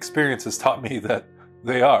abundance of experience has taught me that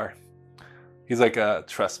they are. He's like,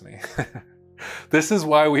 trust me. This is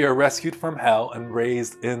why we are rescued from hell and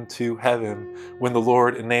raised into heaven when the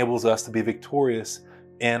Lord enables us to be victorious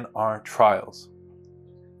in our trials.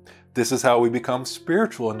 This is how we become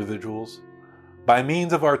spiritual individuals, by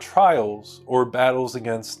means of our trials or battles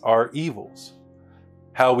against our evils.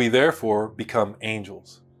 How we therefore become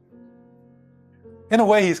angels. In a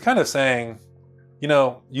way, he's kind of saying,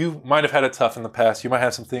 you might have had it tough in the past. You might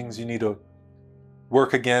have some things you need to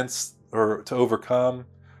work against or to overcome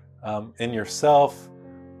in yourself.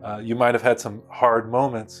 You might have had some hard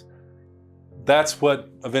moments. That's what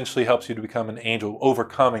eventually helps you to become an angel,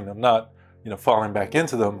 overcoming them, not falling back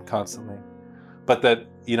into them constantly. But that,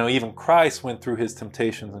 even Christ went through his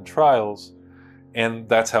temptations and trials, and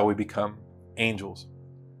that's how we become angels.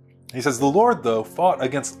 He says, the Lord, though, fought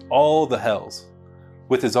against all the hells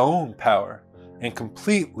with his own power and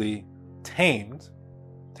completely tamed,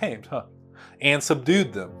 and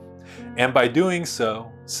subdued them. And by doing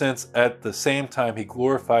so, since at the same time he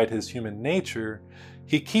glorified his human nature,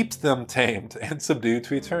 he keeps them tamed and subdued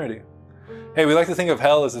to eternity. Hey, we like to think of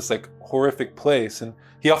hell as this horrific place, and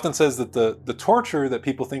he often says that the torture that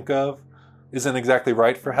people think of isn't exactly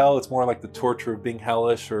right for hell. It's more like the torture of being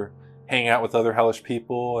hellish or hanging out with other hellish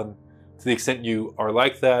people, and to the extent you are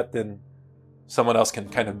like that, then someone else can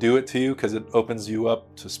kind of do it to you because it opens you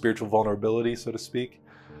up to spiritual vulnerability, so to speak.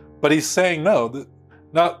 But he's saying no,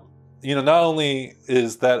 not only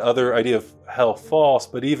is that other idea of hell false,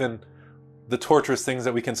 but even the torturous things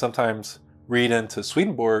that we can sometimes read into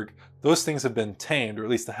Swedenborg, those things have been tamed, or at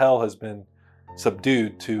least the hell has been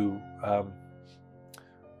subdued to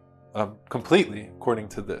completely, according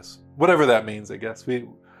to this. Whatever that means, I guess. We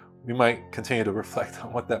might continue to reflect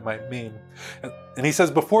on what that might mean. And he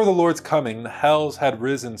says, before the Lord's coming, the hells had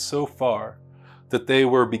risen so far that they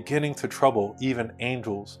were beginning to trouble even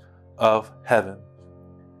angels of heaven.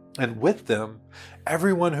 And with them,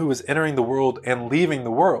 everyone who was entering the world and leaving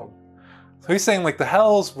the world. So he's saying the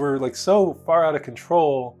hells were so far out of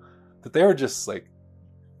control that they were just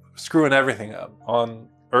screwing everything up on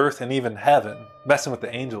earth and even heaven, messing with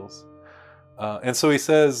the angels. And so he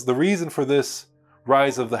says the reason for this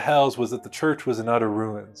rise of the hells was that the church was in utter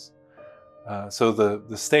ruins. So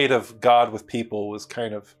the state of God with people was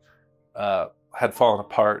kind of had fallen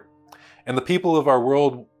apart. And the people of our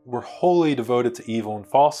world were wholly devoted to evil and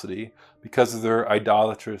falsity because of their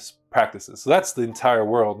idolatrous practices. So that's the entire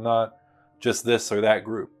world, not just this or that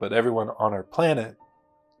group, but everyone on our planet.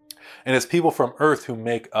 And it's people from earth who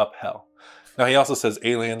make up hell. Now he also says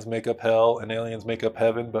aliens make up hell and aliens make up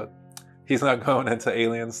heaven, but he's not going into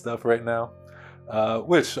alien stuff right now.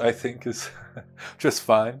 which I think is just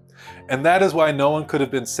fine. And that is why no one could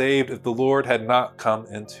have been saved if the Lord had not come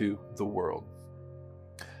into the world.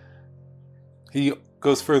 He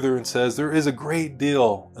goes further and says, there is a great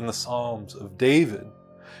deal in the Psalms of David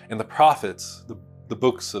and the prophets, the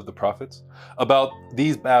books of the prophets, about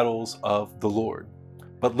these battles of the Lord,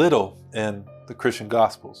 but little in the Christian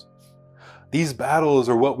Gospels. These battles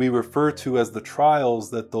are what we refer to as the trials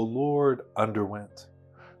that the Lord underwent.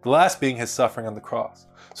 The last being his suffering on the cross.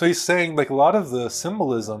 So he's saying, like, a lot of the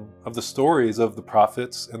symbolism of the stories of the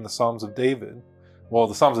prophets and the Psalms of David, well,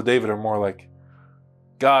 the Psalms of David are more like,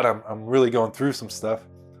 God, I'm really going through some stuff,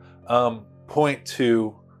 point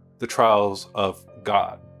to the trials of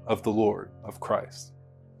God, of the Lord, of Christ.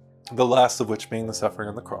 The last of which being the suffering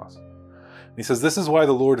on the cross. And he says, this is why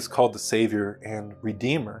the Lord is called the Savior and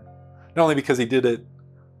Redeemer. Not only because he did it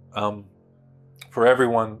for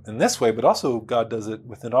everyone in this way, but also God does it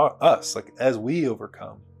within us, like as we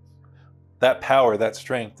overcome. That power, that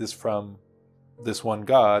strength is from this one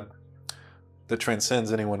God that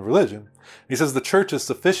transcends any one religion. He says the church is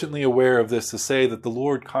sufficiently aware of this to say that the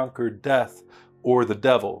Lord conquered death or the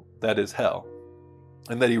devil, that is hell,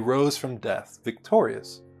 and that he rose from death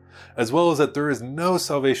victorious, as well as that there is no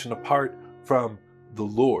salvation apart from the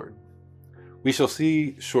Lord. We shall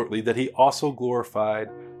see shortly that he also glorified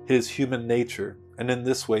his human nature, and in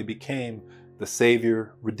this way became the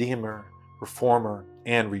Savior, Redeemer, Reformer,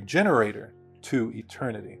 and Regenerator to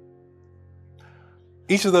eternity.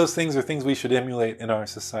 Each of those things are things we should emulate in our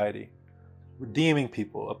society. Redeeming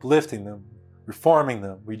people, uplifting them, reforming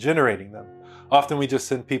them, regenerating them. Often we just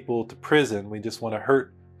send people to prison. We just want to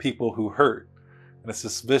hurt people who hurt. And it's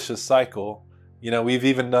this vicious cycle. You know, we've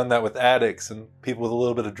even done that with addicts and people with a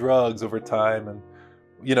little bit of drugs over time. And,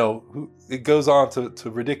 you know, it goes on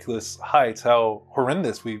to ridiculous heights, how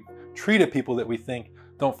horrendous we've treated people that we think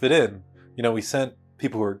don't fit in. You know, we sent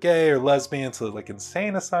people who are gay or lesbian to like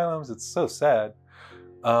insane asylums. It's so sad.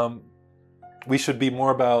 We should be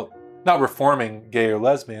more about not reforming gay or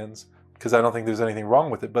lesbians, because I don't think there's anything wrong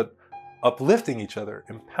with it, but uplifting each other,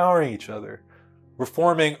 empowering each other,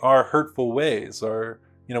 reforming our hurtful ways, or,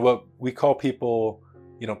 you know, what we call people,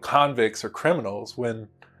 you know, convicts or criminals, when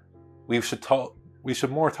we should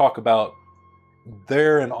more talk about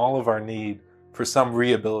their and all of our need for some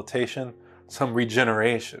rehabilitation, some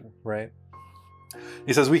regeneration, right?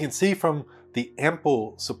 He says, we can see from the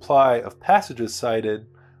ample supply of passages cited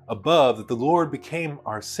above that the Lord became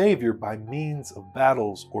our Savior by means of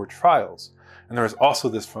battles or trials. And there is also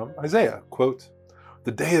this from Isaiah, quote,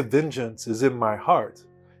 the day of vengeance is in my heart,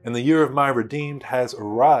 and the year of my redeemed has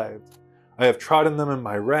arrived. I have trodden them in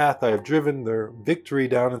my wrath, I have driven their victory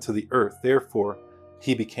down into the earth. Therefore,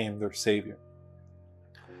 he became their Savior.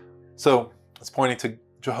 So it's pointing to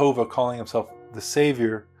Jehovah calling himself the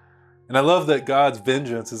Savior. And I love that God's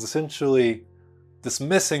vengeance is essentially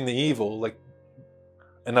dismissing the evil, like,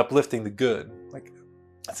 and uplifting the good. Like,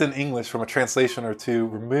 it's in English from a translation or two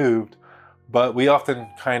removed, but we often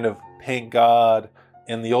kind of paint God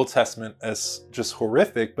in the Old Testament as just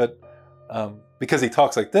horrific, but because he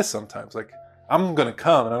talks like this sometimes, like, I'm going to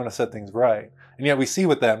come and I'm going to set things right. And yet we see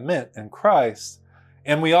what that meant in Christ.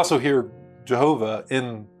 And we also hear Jehovah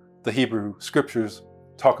in the Hebrew scriptures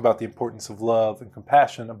talk about the importance of love and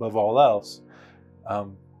compassion above all else.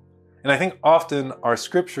 And I think often our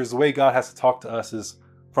scriptures, the way God has to talk to us is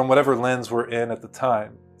from whatever lens we're in at the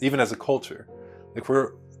time, even as a culture. Like,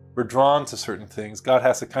 we're drawn to certain things. God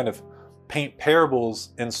has to kind of paint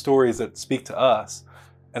parables and stories that speak to us.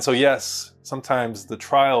 And so, yes, sometimes the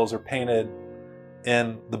trials are painted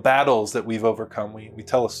in the battles that we've overcome. We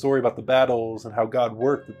tell a story about the battles and how God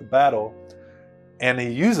worked at the battle. And he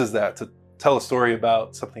uses that to tell a story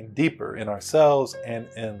about something deeper in ourselves and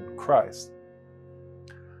in Christ.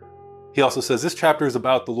 He also says this chapter is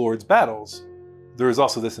about the Lord's battles. There is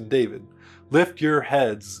also this in David. Lift your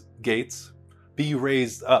heads, gates. Be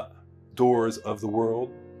raised up, doors of the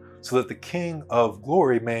world, so that the King of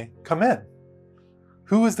glory may come in.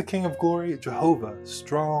 Who is the King of glory? Jehovah,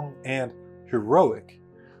 strong and heroic.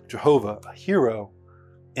 Jehovah, a hero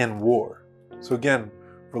in war. So again,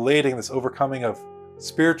 relating this overcoming of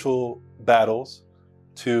spiritual battles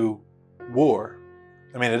to war.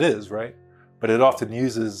 I mean, it is, right? But it often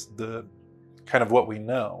uses the kind of what we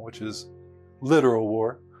know, which is literal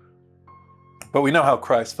war. But we know how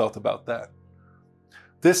Christ felt about that.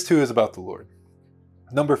 This too is about the Lord.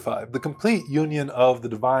 Number 5, the complete union of the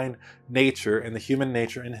divine nature and the human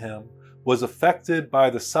nature in him was affected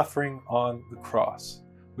by the suffering on the cross,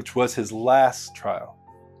 which was his last trial.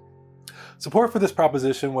 Support for this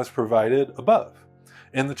proposition was provided above.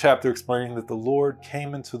 in the chapter explaining that the Lord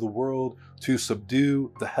came into the world to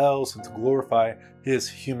subdue the hells and to glorify his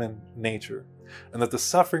human nature, and that the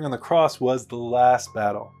suffering on the cross was the last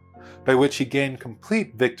battle, by which he gained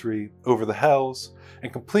complete victory over the hells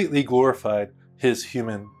and completely glorified his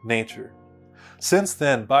human nature. Since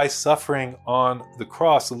then, by suffering on the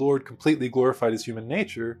cross, the Lord completely glorified his human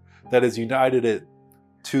nature, that is, united it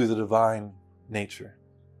to the divine nature,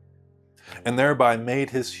 and thereby made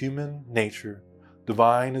his human nature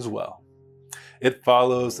divine as well. It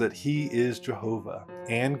follows that he is Jehovah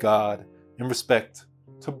and God in respect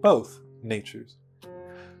to both natures.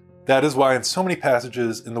 That is why in so many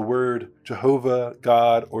passages in the word Jehovah,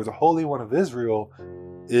 God, or the Holy One of Israel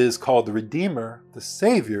is called the Redeemer, the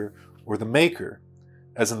Savior, or the Maker,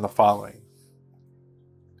 as in the following.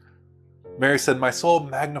 Mary said, "My soul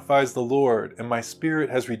magnifies the Lord, and my spirit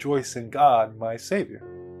has rejoiced in God, my Savior."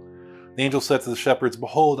 The angel said to the shepherds,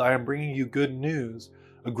 "Behold, I am bringing you good news,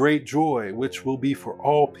 a great joy, which will be for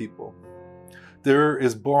all people. There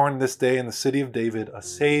is born this day in the city of David a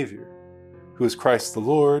Savior, who is Christ the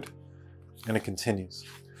Lord." And it continues.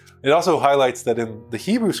 It also highlights that in the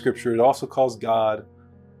Hebrew scripture, it also calls God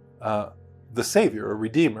the Savior or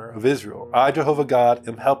Redeemer of Israel. "I, Jehovah God,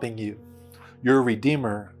 am helping you. Your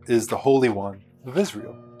Redeemer is the Holy One of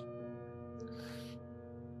Israel."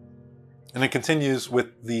 And it continues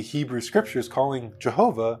with the Hebrew scriptures calling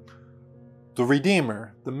Jehovah the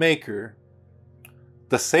Redeemer, the Maker,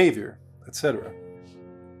 the Savior, etc.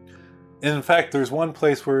 And in fact, there's one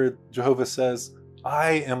place where Jehovah says,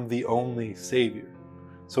 "I am the only Savior."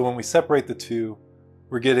 So when we separate the two,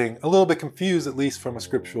 we're getting a little bit confused, at least from a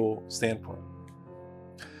scriptural standpoint.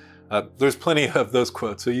 There's plenty of those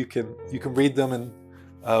quotes, so you can read them in,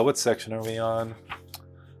 what section are we on?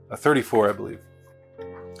 34, I believe.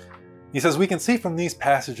 He says, "We can see from these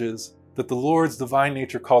passages that the Lord's divine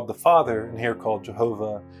nature called the Father, and here called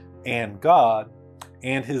Jehovah and God,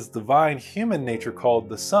 and his divine human nature called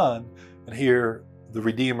the Son, and here the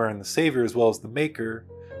Redeemer and the Savior, as well as the Maker,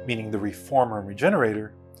 meaning the Reformer and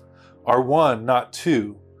Regenerator, are one, not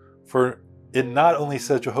two. For it not only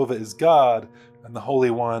says Jehovah is God, and the Holy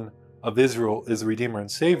One of Israel is the Redeemer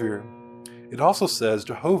and Savior, it also says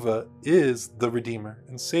Jehovah is the Redeemer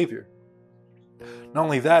and Savior. Not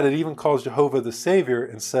only that, it even calls Jehovah the Savior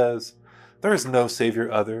and says, there is no Savior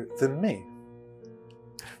other than me."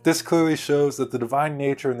 This clearly shows that the divine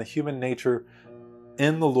nature and the human nature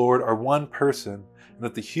in the Lord are one person, and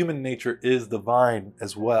that the human nature is divine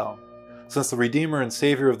as well, since the Redeemer and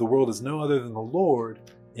Savior of the world is no other than the Lord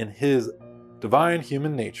in his divine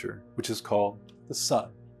human nature, which is called the Son.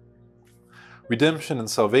 Redemption and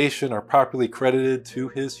salvation are properly credited to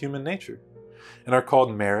his human nature, and are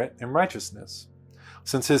called merit and righteousness,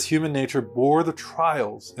 since his human nature bore the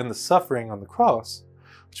trials and the suffering on the cross,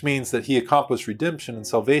 which means that he accomplished redemption and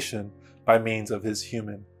salvation by means of his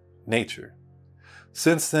human nature.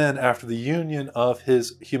 Since then, after the union of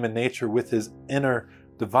his human nature with his inner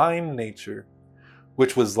divine nature,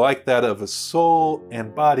 which was like that of a soul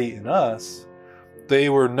and body in us, they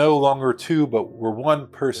were no longer two, but were one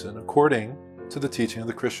person, according to the teaching of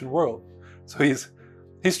the Christian world. So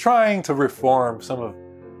he's trying to reform some of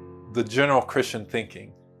the general Christian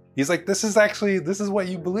thinking. He's like, this is what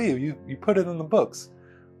you believe. You put it in the books.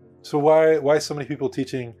 So why so many people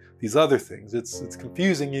teaching these other things? It's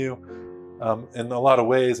confusing you in a lot of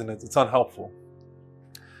ways, and it's unhelpful.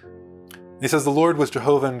 He says the Lord was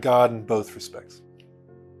Jehovah and God in both respects.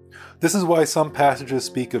 This is why some passages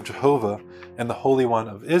speak of Jehovah and the Holy One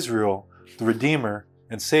of Israel, the Redeemer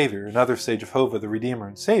and Savior, and others say Jehovah, the Redeemer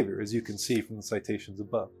and Savior, as you can see from the citations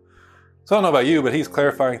above. So I don't know about you, but he's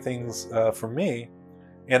clarifying things for me,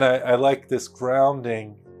 and I like this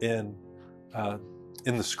grounding in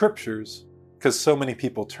the scriptures, because so many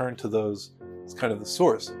people turn to those as kind of the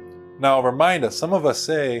source. Now, I'll remind us, some of us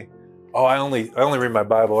say, "Oh, I only read my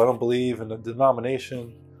Bible. I don't believe in a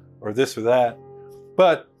denomination or this or that."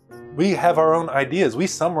 But we have our own ideas. We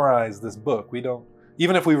summarize this book. We don't,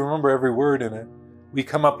 even if we remember every word in it, we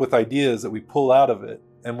come up with ideas that we pull out of it,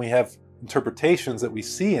 and we have interpretations that we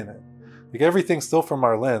see in it. Like, everything's still from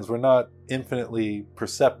our lens. We're not infinitely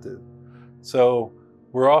perceptive. So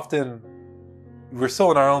we're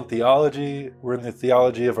still in our own theology. We're in the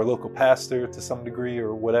theology of our local pastor to some degree,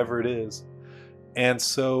 or whatever it is. And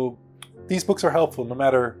so these books are helpful no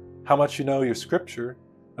matter how much you know your scripture.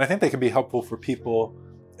 And I think they can be helpful for people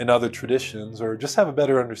in other traditions, or just have a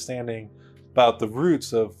better understanding about the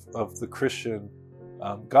roots of the Christian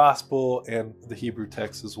gospel and the Hebrew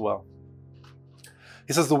text as well.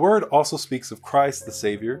 He says the word also speaks of Christ the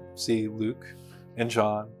Savior, see Luke and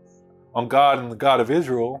John, on God and the God of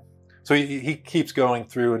Israel. So he keeps going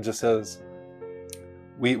through and just says,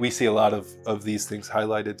 we see a lot of these things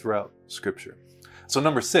highlighted throughout Scripture. So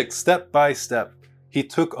number 6, step by step, he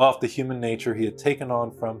took off the human nature he had taken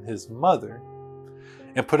on from his mother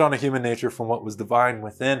and put on a human nature from what was divine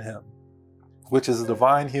within him, which is a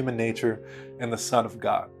divine human nature in the Son of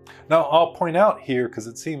God. Now, I'll point out here, because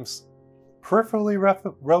it seems peripherally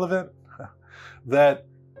relevant, that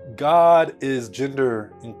God is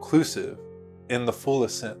gender inclusive in the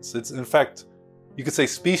fullest sense. It's, in fact, you could say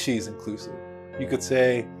species inclusive. You could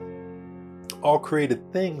say all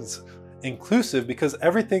created things inclusive, because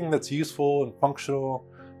everything that's useful and functional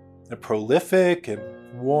and prolific and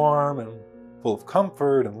warm and full of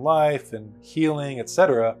comfort and life and healing,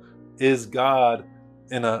 etc., is God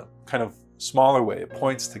in a kind of smaller way. It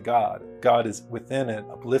points to God. God is within it,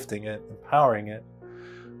 uplifting it, empowering it.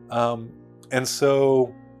 And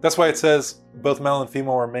so that's why it says both male and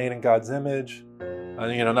female were made in God's image.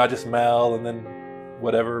 Not just male and then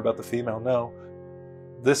whatever about the female. No,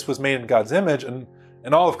 this was made in God's image, and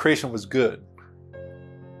all of creation was good.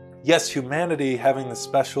 Yes, humanity, having this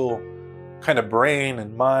special kind of brain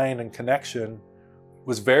and mind and connection,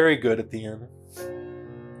 was very good at the end.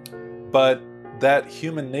 But that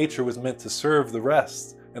human nature was meant to serve the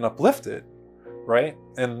rest and uplift it, right?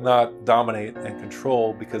 And not dominate and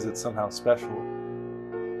control because it's somehow special.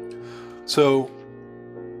 So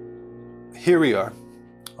here we are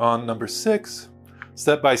on number 6.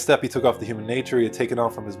 Step by step, he took off the human nature he had taken on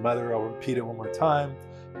from his mother. I'll repeat it one more time.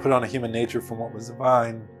 Put on a human nature from what was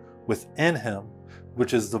divine within him,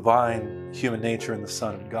 which is divine human nature in the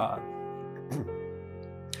Son of God.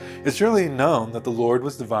 It's surely known that the Lord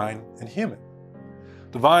was divine and human.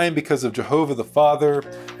 Divine because of Jehovah the Father,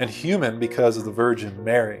 and human because of the Virgin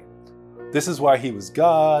Mary. This is why he was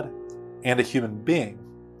God and a human being,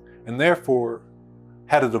 and therefore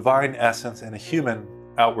had a divine essence and a human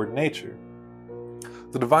outward nature.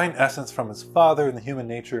 The divine essence from his father and the human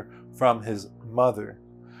nature from his mother.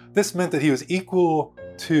 This meant that he was equal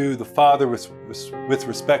to the Father with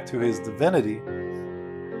respect to his divinity,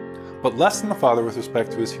 but less than the Father with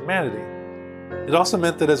respect to his humanity. It also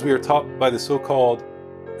meant that, as we are taught by the so-called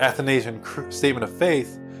Athanasian statement of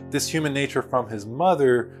faith, this human nature from his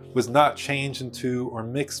mother was not changed into or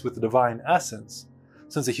mixed with the divine essence,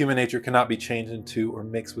 since the human nature cannot be changed into or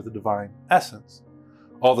mixed with the divine essence.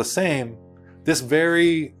 All the same, this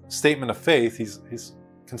very statement of faith, he's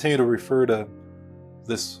continued to refer to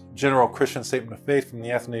this general Christian statement of faith from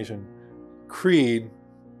the Athanasian Creed,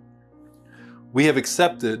 we have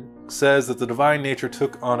accepted, says that the divine nature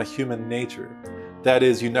took on a human nature, that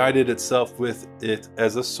is, united itself with it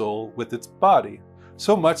as a soul with its body,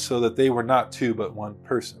 so much so that they were not two but one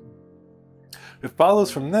person. It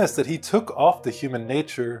follows from this that he took off the human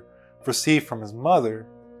nature received from his mother,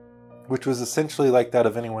 which was essentially like that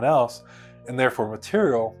of anyone else, and therefore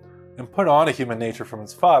material, and put on a human nature from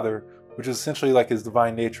his father, which is essentially like his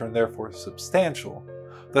divine nature and therefore substantial,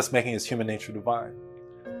 thus making his human nature divine.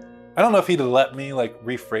 I don't know if he'd let me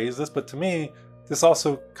rephrase this, but to me, this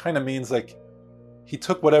also kind of means he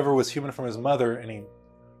took whatever was human from his mother and he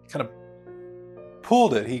kind of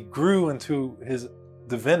pulled it. He grew into his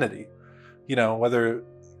divinity. Whether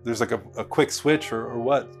there's a quick switch or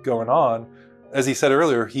what going on, as he said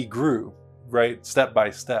earlier, he grew, right? Step by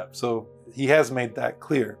step. So he has made that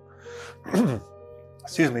clear.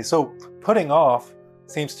 Excuse me. So putting off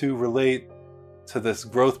seems to relate to this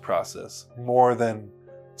growth process more than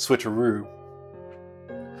switcheroo.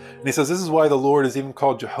 And he says, this is why the Lord is even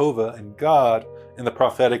called Jehovah and God in the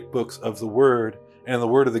prophetic books of the Word, and in the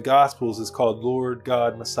Word of the Gospels is called Lord,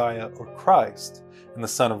 God, Messiah, or Christ, and the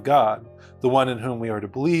Son of God, the one in whom we are to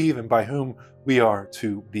believe and by whom we are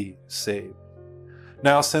to be saved.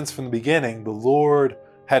 Now, since from the beginning the Lord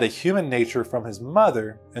had a human nature from his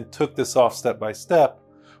mother and took this off step by step,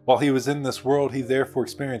 while he was in this world he therefore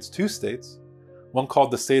experienced two states, one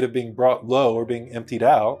called the state of being brought low or being emptied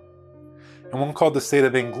out, and one called the state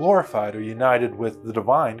of being glorified or united with the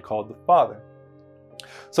divine called the Father.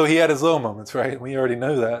 So he had his low moments, right? We already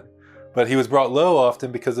know that. But he was brought low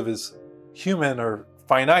often because of his human or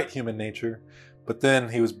finite human nature, but then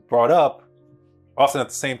he was brought up, often at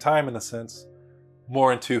the same time in a sense,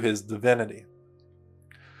 more into his divinity.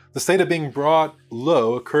 The state of being brought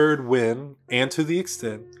low occurred when, and to the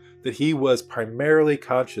extent, that he was primarily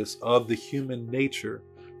conscious of the human nature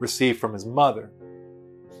received from his mother.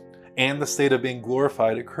 And the state of being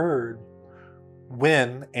glorified occurred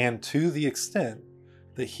when, and to the extent,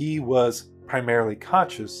 that he was primarily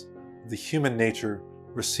conscious of the human nature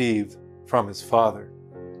received from his Father.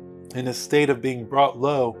 In his state of being brought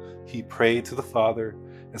low, he prayed to the Father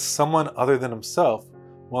as someone other than himself,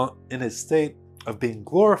 while in his state of being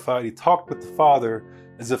glorified, he talked with the Father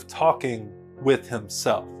as if talking with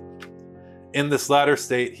himself. In this latter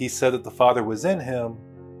state, he said that the Father was in him,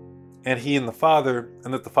 and he in the Father,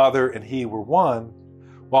 and that the Father and he were one.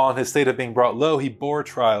 While in his state of being brought low, he bore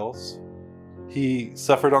trials. He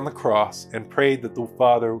suffered on the cross and prayed that the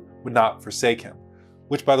Father would not forsake him,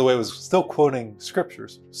 which, by the way, was still quoting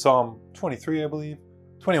scriptures. Psalm 23, I believe,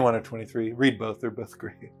 21 or 23. Read both, they're both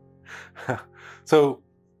great. So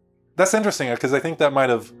that's interesting, because I think that might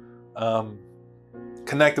have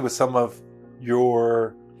connected with some of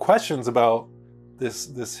your questions about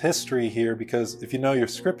this history here, because if you know your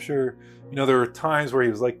scripture, you know there were times where he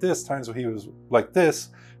was like this, times where he was like this,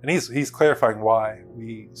 and he's clarifying why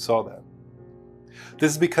we saw that.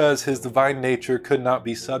 This is because his divine nature could not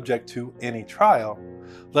be subject to any trial,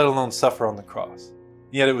 let alone suffer on the cross.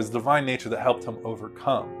 Yet it was divine nature that helped him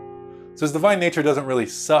overcome. So his divine nature doesn't really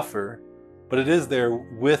suffer, but it is there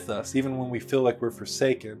with us, even when we feel like we're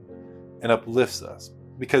forsaken, and uplifts us,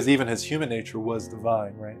 because even his human nature was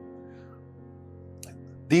divine, right?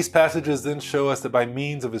 These passages then show us that by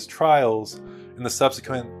means of his trials and the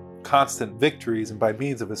subsequent constant victories, and by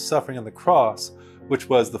means of his suffering on the cross, which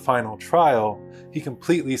was the final trial, he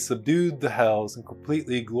completely subdued the hells and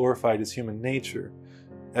completely glorified his human nature,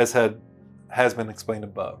 as has been explained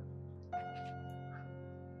above.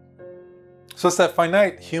 So it's that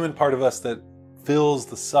finite human part of us that feels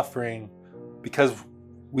the suffering because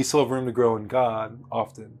we still have room to grow in God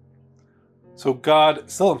often. So God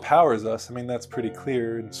still empowers us. I mean, that's pretty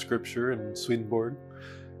clear in Scripture and Swedenborg.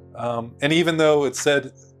 And even though it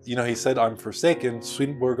said, he said, I'm forsaken,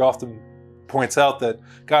 Swedenborg often points out that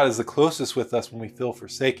God is the closest with us when we feel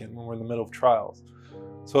forsaken, when we're in the middle of trials.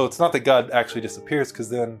 So it's not that God actually disappears, because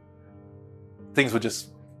then things would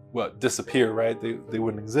just, disappear, right? They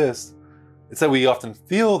wouldn't exist. It's that we often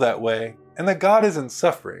feel that way, and that God isn't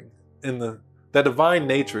suffering. That divine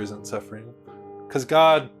nature isn't suffering, because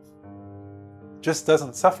God just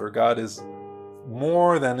doesn't suffer. God is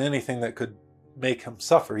more than anything that could make him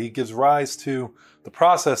suffer. He gives rise to the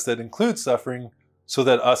process that includes suffering so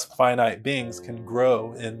that us finite beings can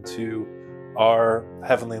grow into our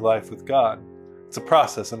heavenly life with God. It's a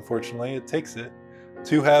process, unfortunately. It takes it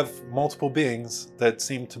to have multiple beings that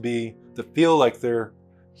feel like they're,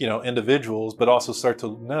 individuals, but also start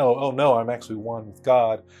to know, oh no, I'm actually one with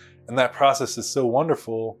God. And that process is so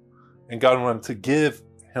wonderful. And God wanted to give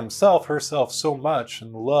himself, herself so much,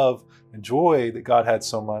 and love and joy that God had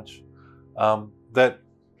so much, that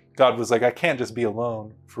God was like, I can't just be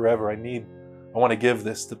alone forever. I want to give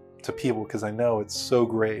this to people because I know it's so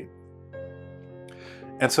great.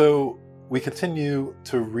 And so we continue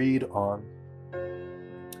to read on.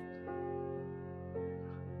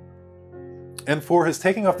 And for his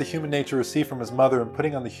taking off the human nature received from his mother and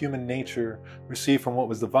putting on the human nature received from what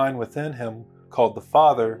was divine within him, called the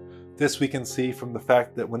Father, this we can see from the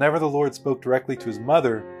fact that whenever the Lord spoke directly to his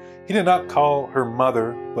mother, he did not call her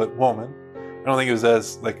mother, but woman. I don't think it was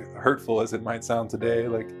as hurtful as it might sound today,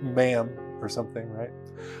 like ma'am or something, right?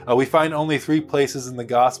 We find only 3 places in the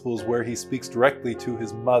Gospels where he speaks directly to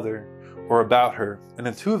his mother or about her, and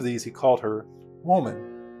in 2 of these he called her woman,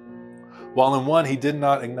 while in 1 he did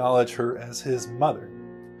not acknowledge her as his mother.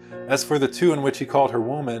 As for the 2 in which he called her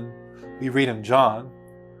woman, we read in John,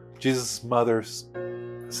 Jesus' mother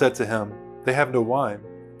said to him, they have no wine.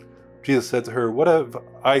 Jesus said to her, what have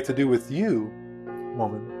I to do with you,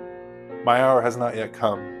 woman? My hour has not yet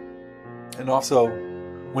come. And also,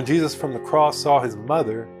 when Jesus from the cross saw his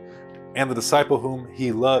mother and the disciple whom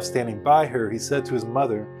he loved standing by her, he said to his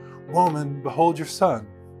mother, woman, behold your son.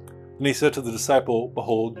 And he said to the disciple,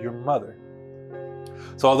 behold your mother.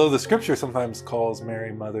 So although the scripture sometimes calls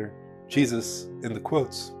Mary mother, Jesus, in the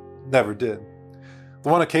quotes, never did. The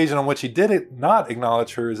one occasion on which he did not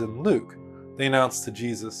acknowledge her is in Luke. They announced to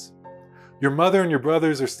Jesus, your mother and your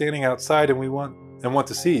brothers are standing outside and want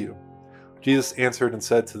to see you. Jesus answered and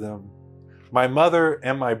said to them, my mother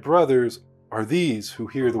and my brothers are these who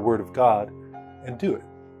hear the word of God and do it.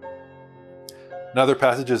 In other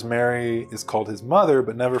passages, Mary is called his mother,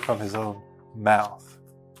 but never from his own mouth.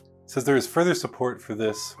 It says there is further support for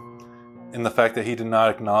this in the fact that he did not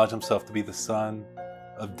acknowledge himself to be the son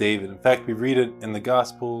of David. In fact, we read it in the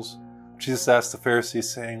Gospels. Jesus asked the Pharisees,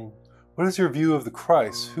 saying, what is your view of the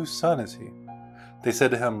Christ? Whose son is he? They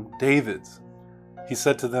said to him, David's. He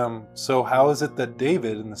said to them, so how is it that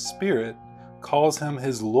David in the Spirit calls him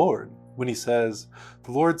his Lord when he says,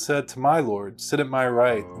 the Lord said to my Lord, sit at my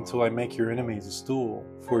right until I make your enemies a stool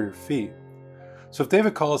for your feet. So if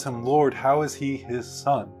David calls him Lord, how is he his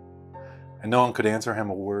son? And no one could answer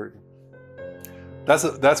him a word.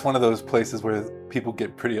 That's one of those places where people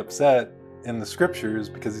get pretty upset in the scriptures,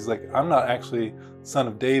 because he's like, I'm not actually son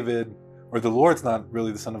of David. or the Lord's not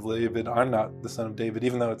really the son of David, I'm not the son of David,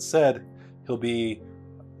 even though it's said he'll be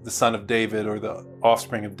the son of David or the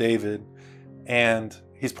offspring of David. And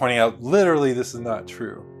he's pointing out literally this is not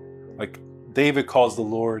true. Like David calls the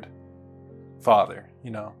Lord Father,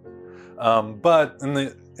 you know. But in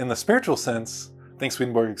the spiritual sense, I think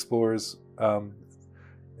Swedenborg explores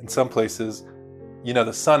in some places, you know,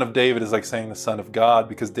 the son of David is like saying the son of God,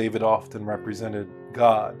 because David often represented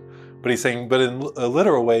God. But he's saying, but in a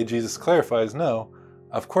literal way, Jesus clarifies, no,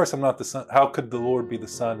 of course I'm not the son. How could the Lord be the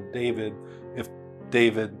son of David if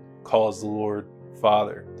David calls the Lord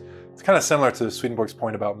Father? It's kind of similar to Swedenborg's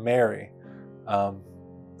point about Mary. So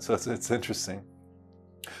it's interesting.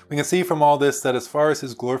 We can see from all this that as far as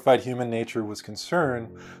his glorified human nature was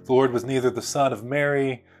concerned, the Lord was neither the son of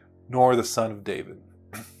Mary nor the son of David.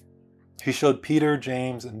 He showed Peter,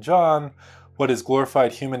 James, and John what his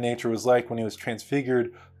glorified human nature was like when he was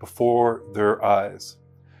transfigured before their eyes.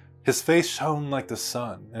 His face shone like the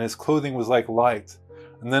sun, and his clothing was like light.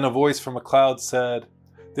 And then a voice from a cloud said,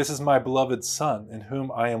 "This is my beloved Son, in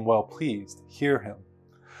whom I am well pleased. Hear him."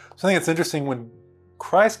 So I think it's interesting when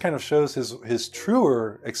Christ kind of shows his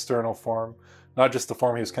truer external form, not just the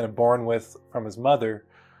form he was kind of born with from his mother.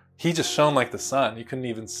 He just shone like the sun. You couldn't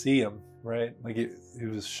even see him, right? Like he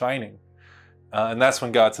was shining. And that's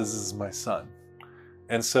when God says, "This is my son."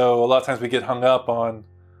 And so a lot of times we get hung up on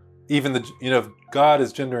even if God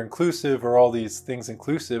is gender inclusive or all these things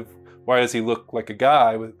inclusive, why does he look like a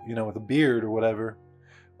guy with a beard or whatever?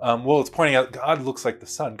 Well, it's pointing out God looks like the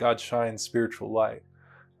sun. God shines spiritual light.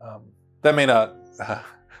 That may not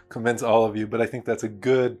convince all of you, but I think that's a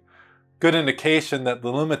good indication that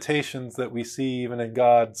the limitations that we see even in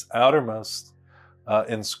God's outermost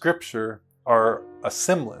in Scripture are a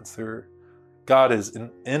semblance. God is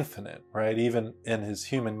infinite, right? Even in his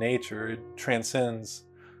human nature, it transcends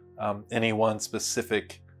any one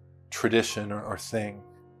specific tradition or thing.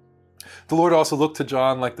 The Lord also looked to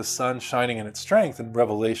John like the sun shining in its strength in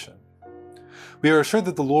Revelation. We are assured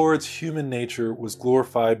that the Lord's human nature was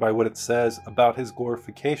glorified by what it says about his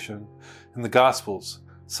glorification in the Gospels,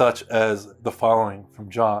 such as the following from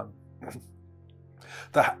John.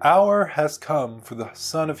 "The hour has come for the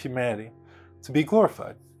Son of Humanity to be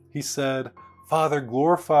glorified. He said, 'Father,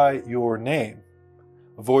 glorify your name.'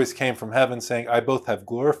 A voice came from heaven saying, 'I both have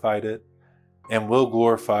glorified it and will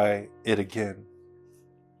glorify it again.'"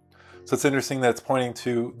 So it's interesting that it's pointing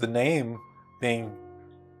to the name being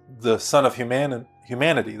the Son of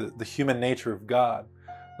humanity, the human nature of God.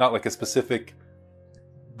 Not like a specific,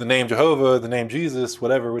 the name Jehovah, the name Jesus,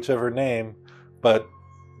 whichever name, but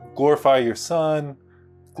glorify your Son,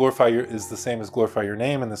 is the same as glorify your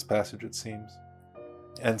name in this passage, it seems.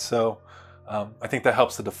 And so I think that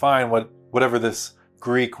helps to define whatever this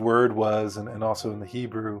Greek word was, and also in the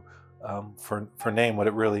Hebrew for name, what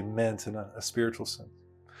it really meant in a spiritual sense.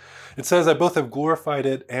 It says, "I both have glorified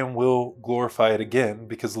it and will glorify it again,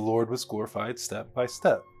 because the Lord was glorified step by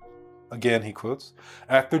step." Again, he quotes,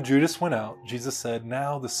 "After Judas went out, Jesus said,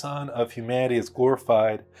 'Now the Son of Humanity is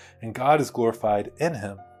glorified, and God is glorified in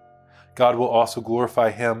him. God will also glorify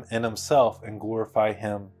him in himself and glorify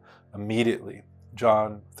him immediately.'"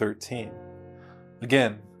 John 13.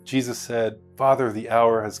 Again, Jesus said, "Father, the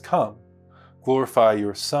hour has come. Glorify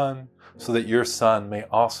your Son, so that your Son may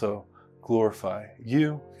also glorify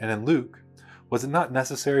you." And in Luke, "Was it not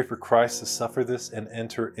necessary for Christ to suffer this and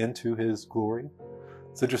enter into his glory?"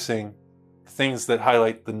 It's interesting, things that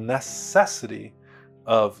highlight the necessity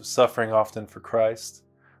of suffering often for Christ.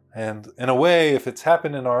 And in a way, if it's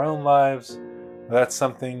happened in our own lives, that's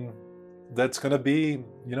something that's going to be,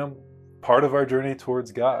 part of our journey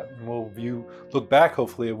towards God. And we'll look back,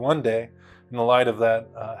 hopefully, at one day in the light of that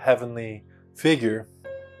heavenly figure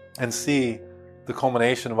and see the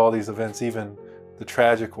culmination of all these events, even the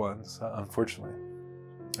tragic ones, unfortunately,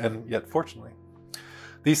 and yet fortunately.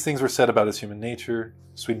 These things were said about his human nature,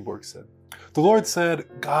 Swedenborg said. The Lord said,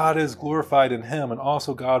 "God is glorified in him, and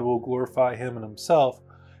also God will glorify him in himself,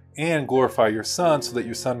 and glorify your Son, so that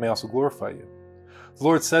your Son may also glorify you." The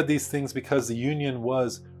Lord said these things because the union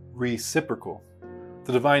was reciprocal.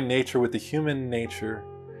 The divine nature with the human nature,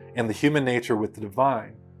 and the human nature with the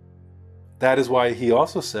divine. That is why he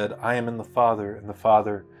also said, "I am in the Father, and the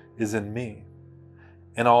Father is in me.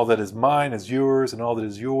 And all that is mine is yours, and all that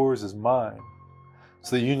is yours is mine."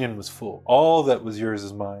 So the union was full. All that was yours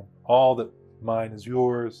is mine. All that mine is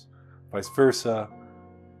yours, vice versa.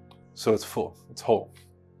 So it's full. It's whole.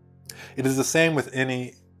 It is the same with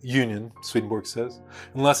any union, Swedenborg says.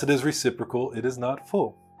 Unless it is reciprocal, it is not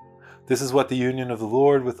full. This is what the union of the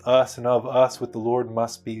Lord with us and of us with the Lord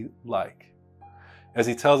must be like. As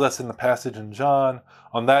he tells us in the passage in John,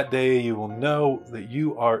 on that day you will know that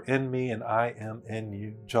you are in me and I am in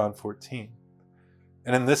you, John 14.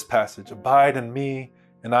 And in this passage, abide in me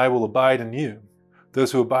and I will abide in you.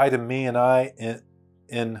 Those who abide in me and I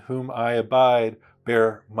in whom I abide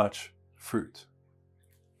bear much fruit.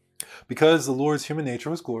 Because the Lord's human nature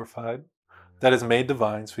was glorified, that is made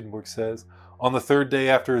divine, Swedenborg says, on the third day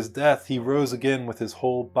after his death, he rose again with his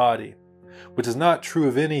whole body, which is not true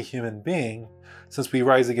of any human being, since we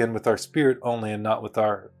rise again with our spirit only and not with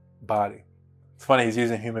our body. It's funny, he's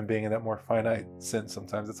using human being in that more finite sense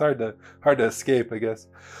sometimes. It's hard to escape, I guess.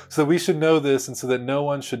 So we should know this, and so that no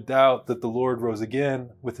one should doubt that the Lord rose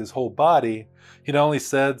again with his whole body, he not only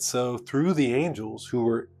said so through the angels who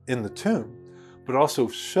were in the tomb, but also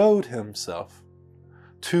showed himself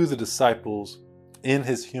to the disciples in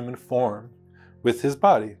his human form with his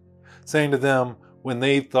body, saying to them when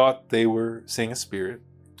they thought they were seeing a spirit,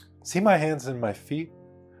 "See my hands and my feet,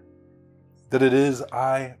 that it is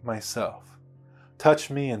I myself. Touch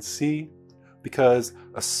me and see, because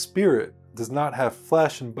a spirit does not have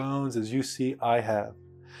flesh and bones as you see I have."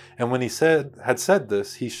 And when he had said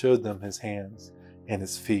this, he showed them his hands and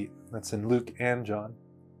his feet. That's in Luke and John.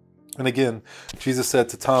 And again, Jesus said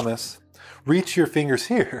to Thomas, "Reach your fingers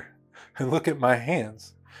here and look at my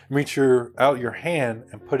hands. Reach out your hand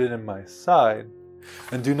and put it in my side.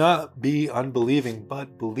 And do not be unbelieving,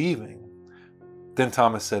 but believing." Then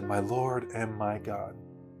Thomas said, "My Lord and my God."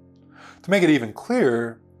 To make it even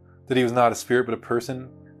clearer that he was not a spirit but a person,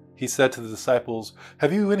 he said to the disciples,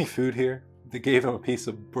 "Have you any food here?" They gave him a piece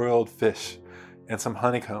of broiled fish and some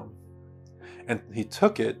honeycomb. And he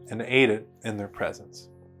took it and ate it in their presence.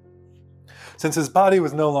 Since his body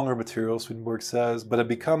was no longer material, Swedenborg says, but had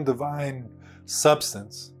become divine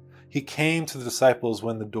substance, he came to the disciples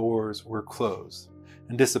when the doors were closed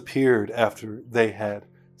and disappeared after they had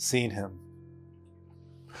seen him.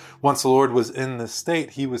 Once the Lord was in this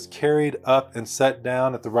state, he was carried up and set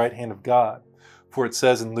down at the right hand of God. For it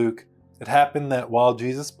says in Luke, "It happened that while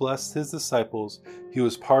Jesus blessed his disciples, he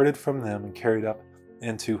was parted from them and carried up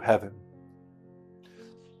into heaven."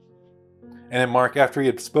 And in Mark, after he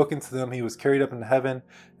had spoken to them, he was carried up into heaven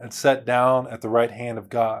and set down at the right hand of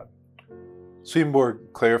God.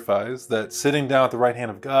 Swedenborg clarifies that sitting down at the right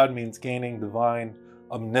hand of God means gaining divine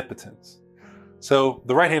omnipotence. So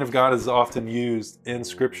the right hand of God is often used in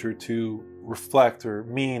Scripture to reflect or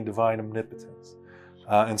mean divine omnipotence.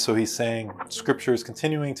 And so he's saying Scripture is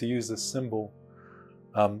continuing to use this symbol.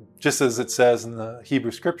 Just as it says in the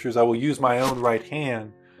Hebrew Scriptures, "I will use my own right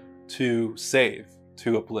hand to save,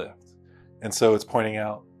 to uplift." And so it's pointing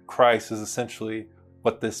out Christ is essentially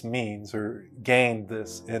what this means, or gained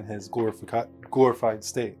this in his glorified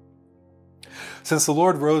state. Since the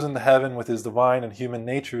Lord rose into heaven with his divine and human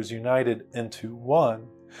natures united into one,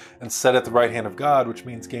 and set at the right hand of God, which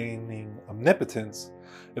means gaining omnipotence,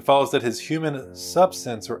 it follows that his human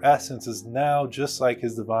substance or essence is now just like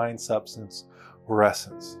his divine substance or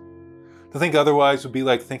essence. To think otherwise would be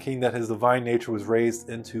like thinking that his divine nature was raised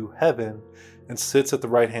into heaven and sits at the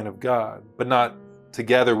right hand of God, but not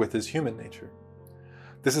together with his human nature.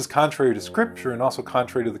 This is contrary to Scripture and also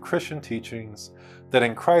contrary to the Christian teachings that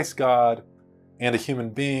in Christ God and a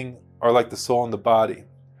human being are like the soul and the body.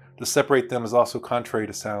 To separate them is also contrary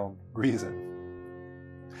to sound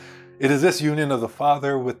reason. It is this union of the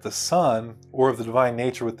Father with the Son, or of the divine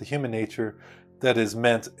nature with the human nature, that is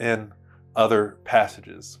meant in other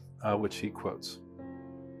passages, which he quotes.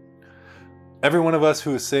 "Every one of us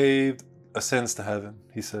who is saved ascends to heaven,"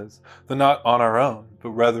 he says, "though not on our own,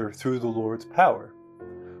 but rather through the Lord's power.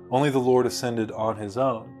 Only the Lord ascended on his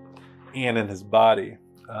own and in his body,"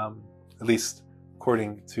 at least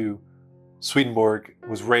according to Swedenborg,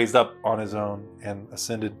 was raised up on his own and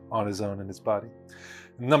ascended on his own in his body.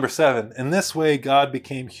 Number 7, in this way God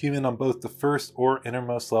became human on both the first or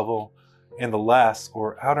innermost level and the last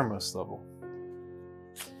or outermost level.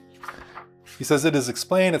 He says, "It is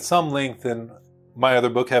explained at some length in my other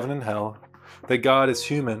book, Heaven and Hell, that God is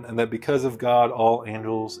human and that because of God all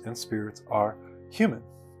angels and spirits are human.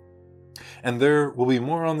 And there will be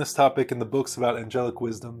more on this topic in the books about angelic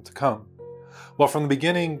wisdom to come. While from the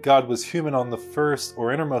beginning God was human on the first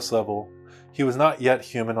or innermost level, he was not yet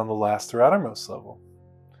human on the last or outermost level.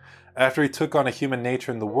 After he took on a human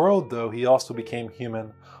nature in the world, though, he also became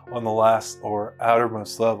human on the last or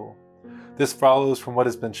outermost level. This follows from what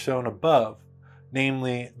has been shown above,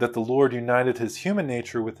 namely that the Lord united his human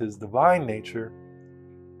nature with his divine nature,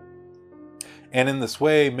 and in this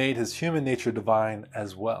way made his human nature divine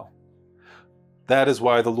as well. That is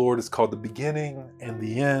why the Lord is called the beginning and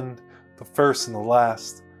the end, the first and the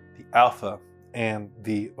last, the Alpha and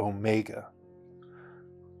the Omega."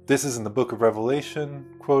 This is in the book of Revelation,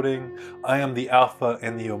 quoting, "I am the Alpha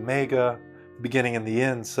and the Omega, the beginning and the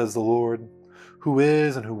end, says the Lord, who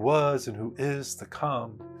is and who was and who is to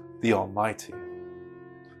come, the Almighty."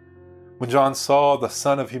 When John saw the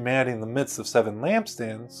Son of Humanity in the midst of 7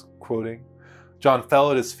 lampstands, quoting, "John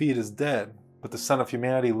fell at his feet as dead, but the Son of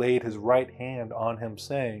Humanity laid his right hand on him,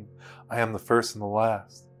 saying, I am the first and the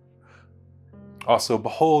last. Also,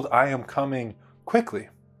 behold, I am coming quickly,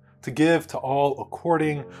 to give to all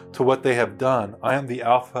according to what they have done. I am the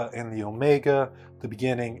Alpha and the Omega, the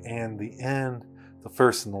beginning and the end, the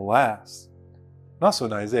first and the last." And also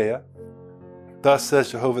in Isaiah, "Thus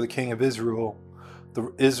says Jehovah the King of Israel,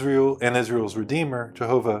 Israel's Redeemer,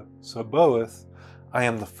 Jehovah Sabaoth, I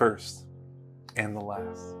am the first and the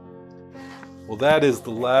last." Well, that is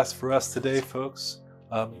the last for us today, folks.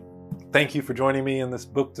 Thank you for joining me in this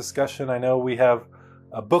book discussion. I know we have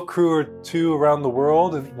a book crew or 2 around the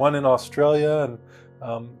world, and one in Australia,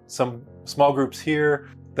 and some small groups here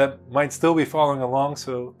that might still be following along.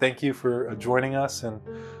 So thank you for joining us, and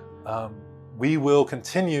we will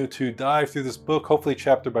continue to dive through this book, hopefully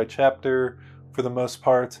chapter by chapter for the most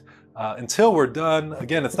part, until we're done.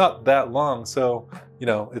 Again, it's not that long, so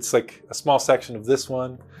it's like a small section of this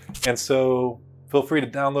one, and so feel free to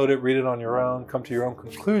download it, read it on your own, come to your own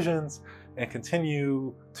conclusions, and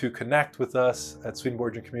continue to connect with us at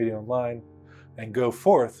Swedenborgian Community Online, and go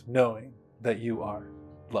forth knowing that you are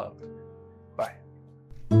loved. Bye.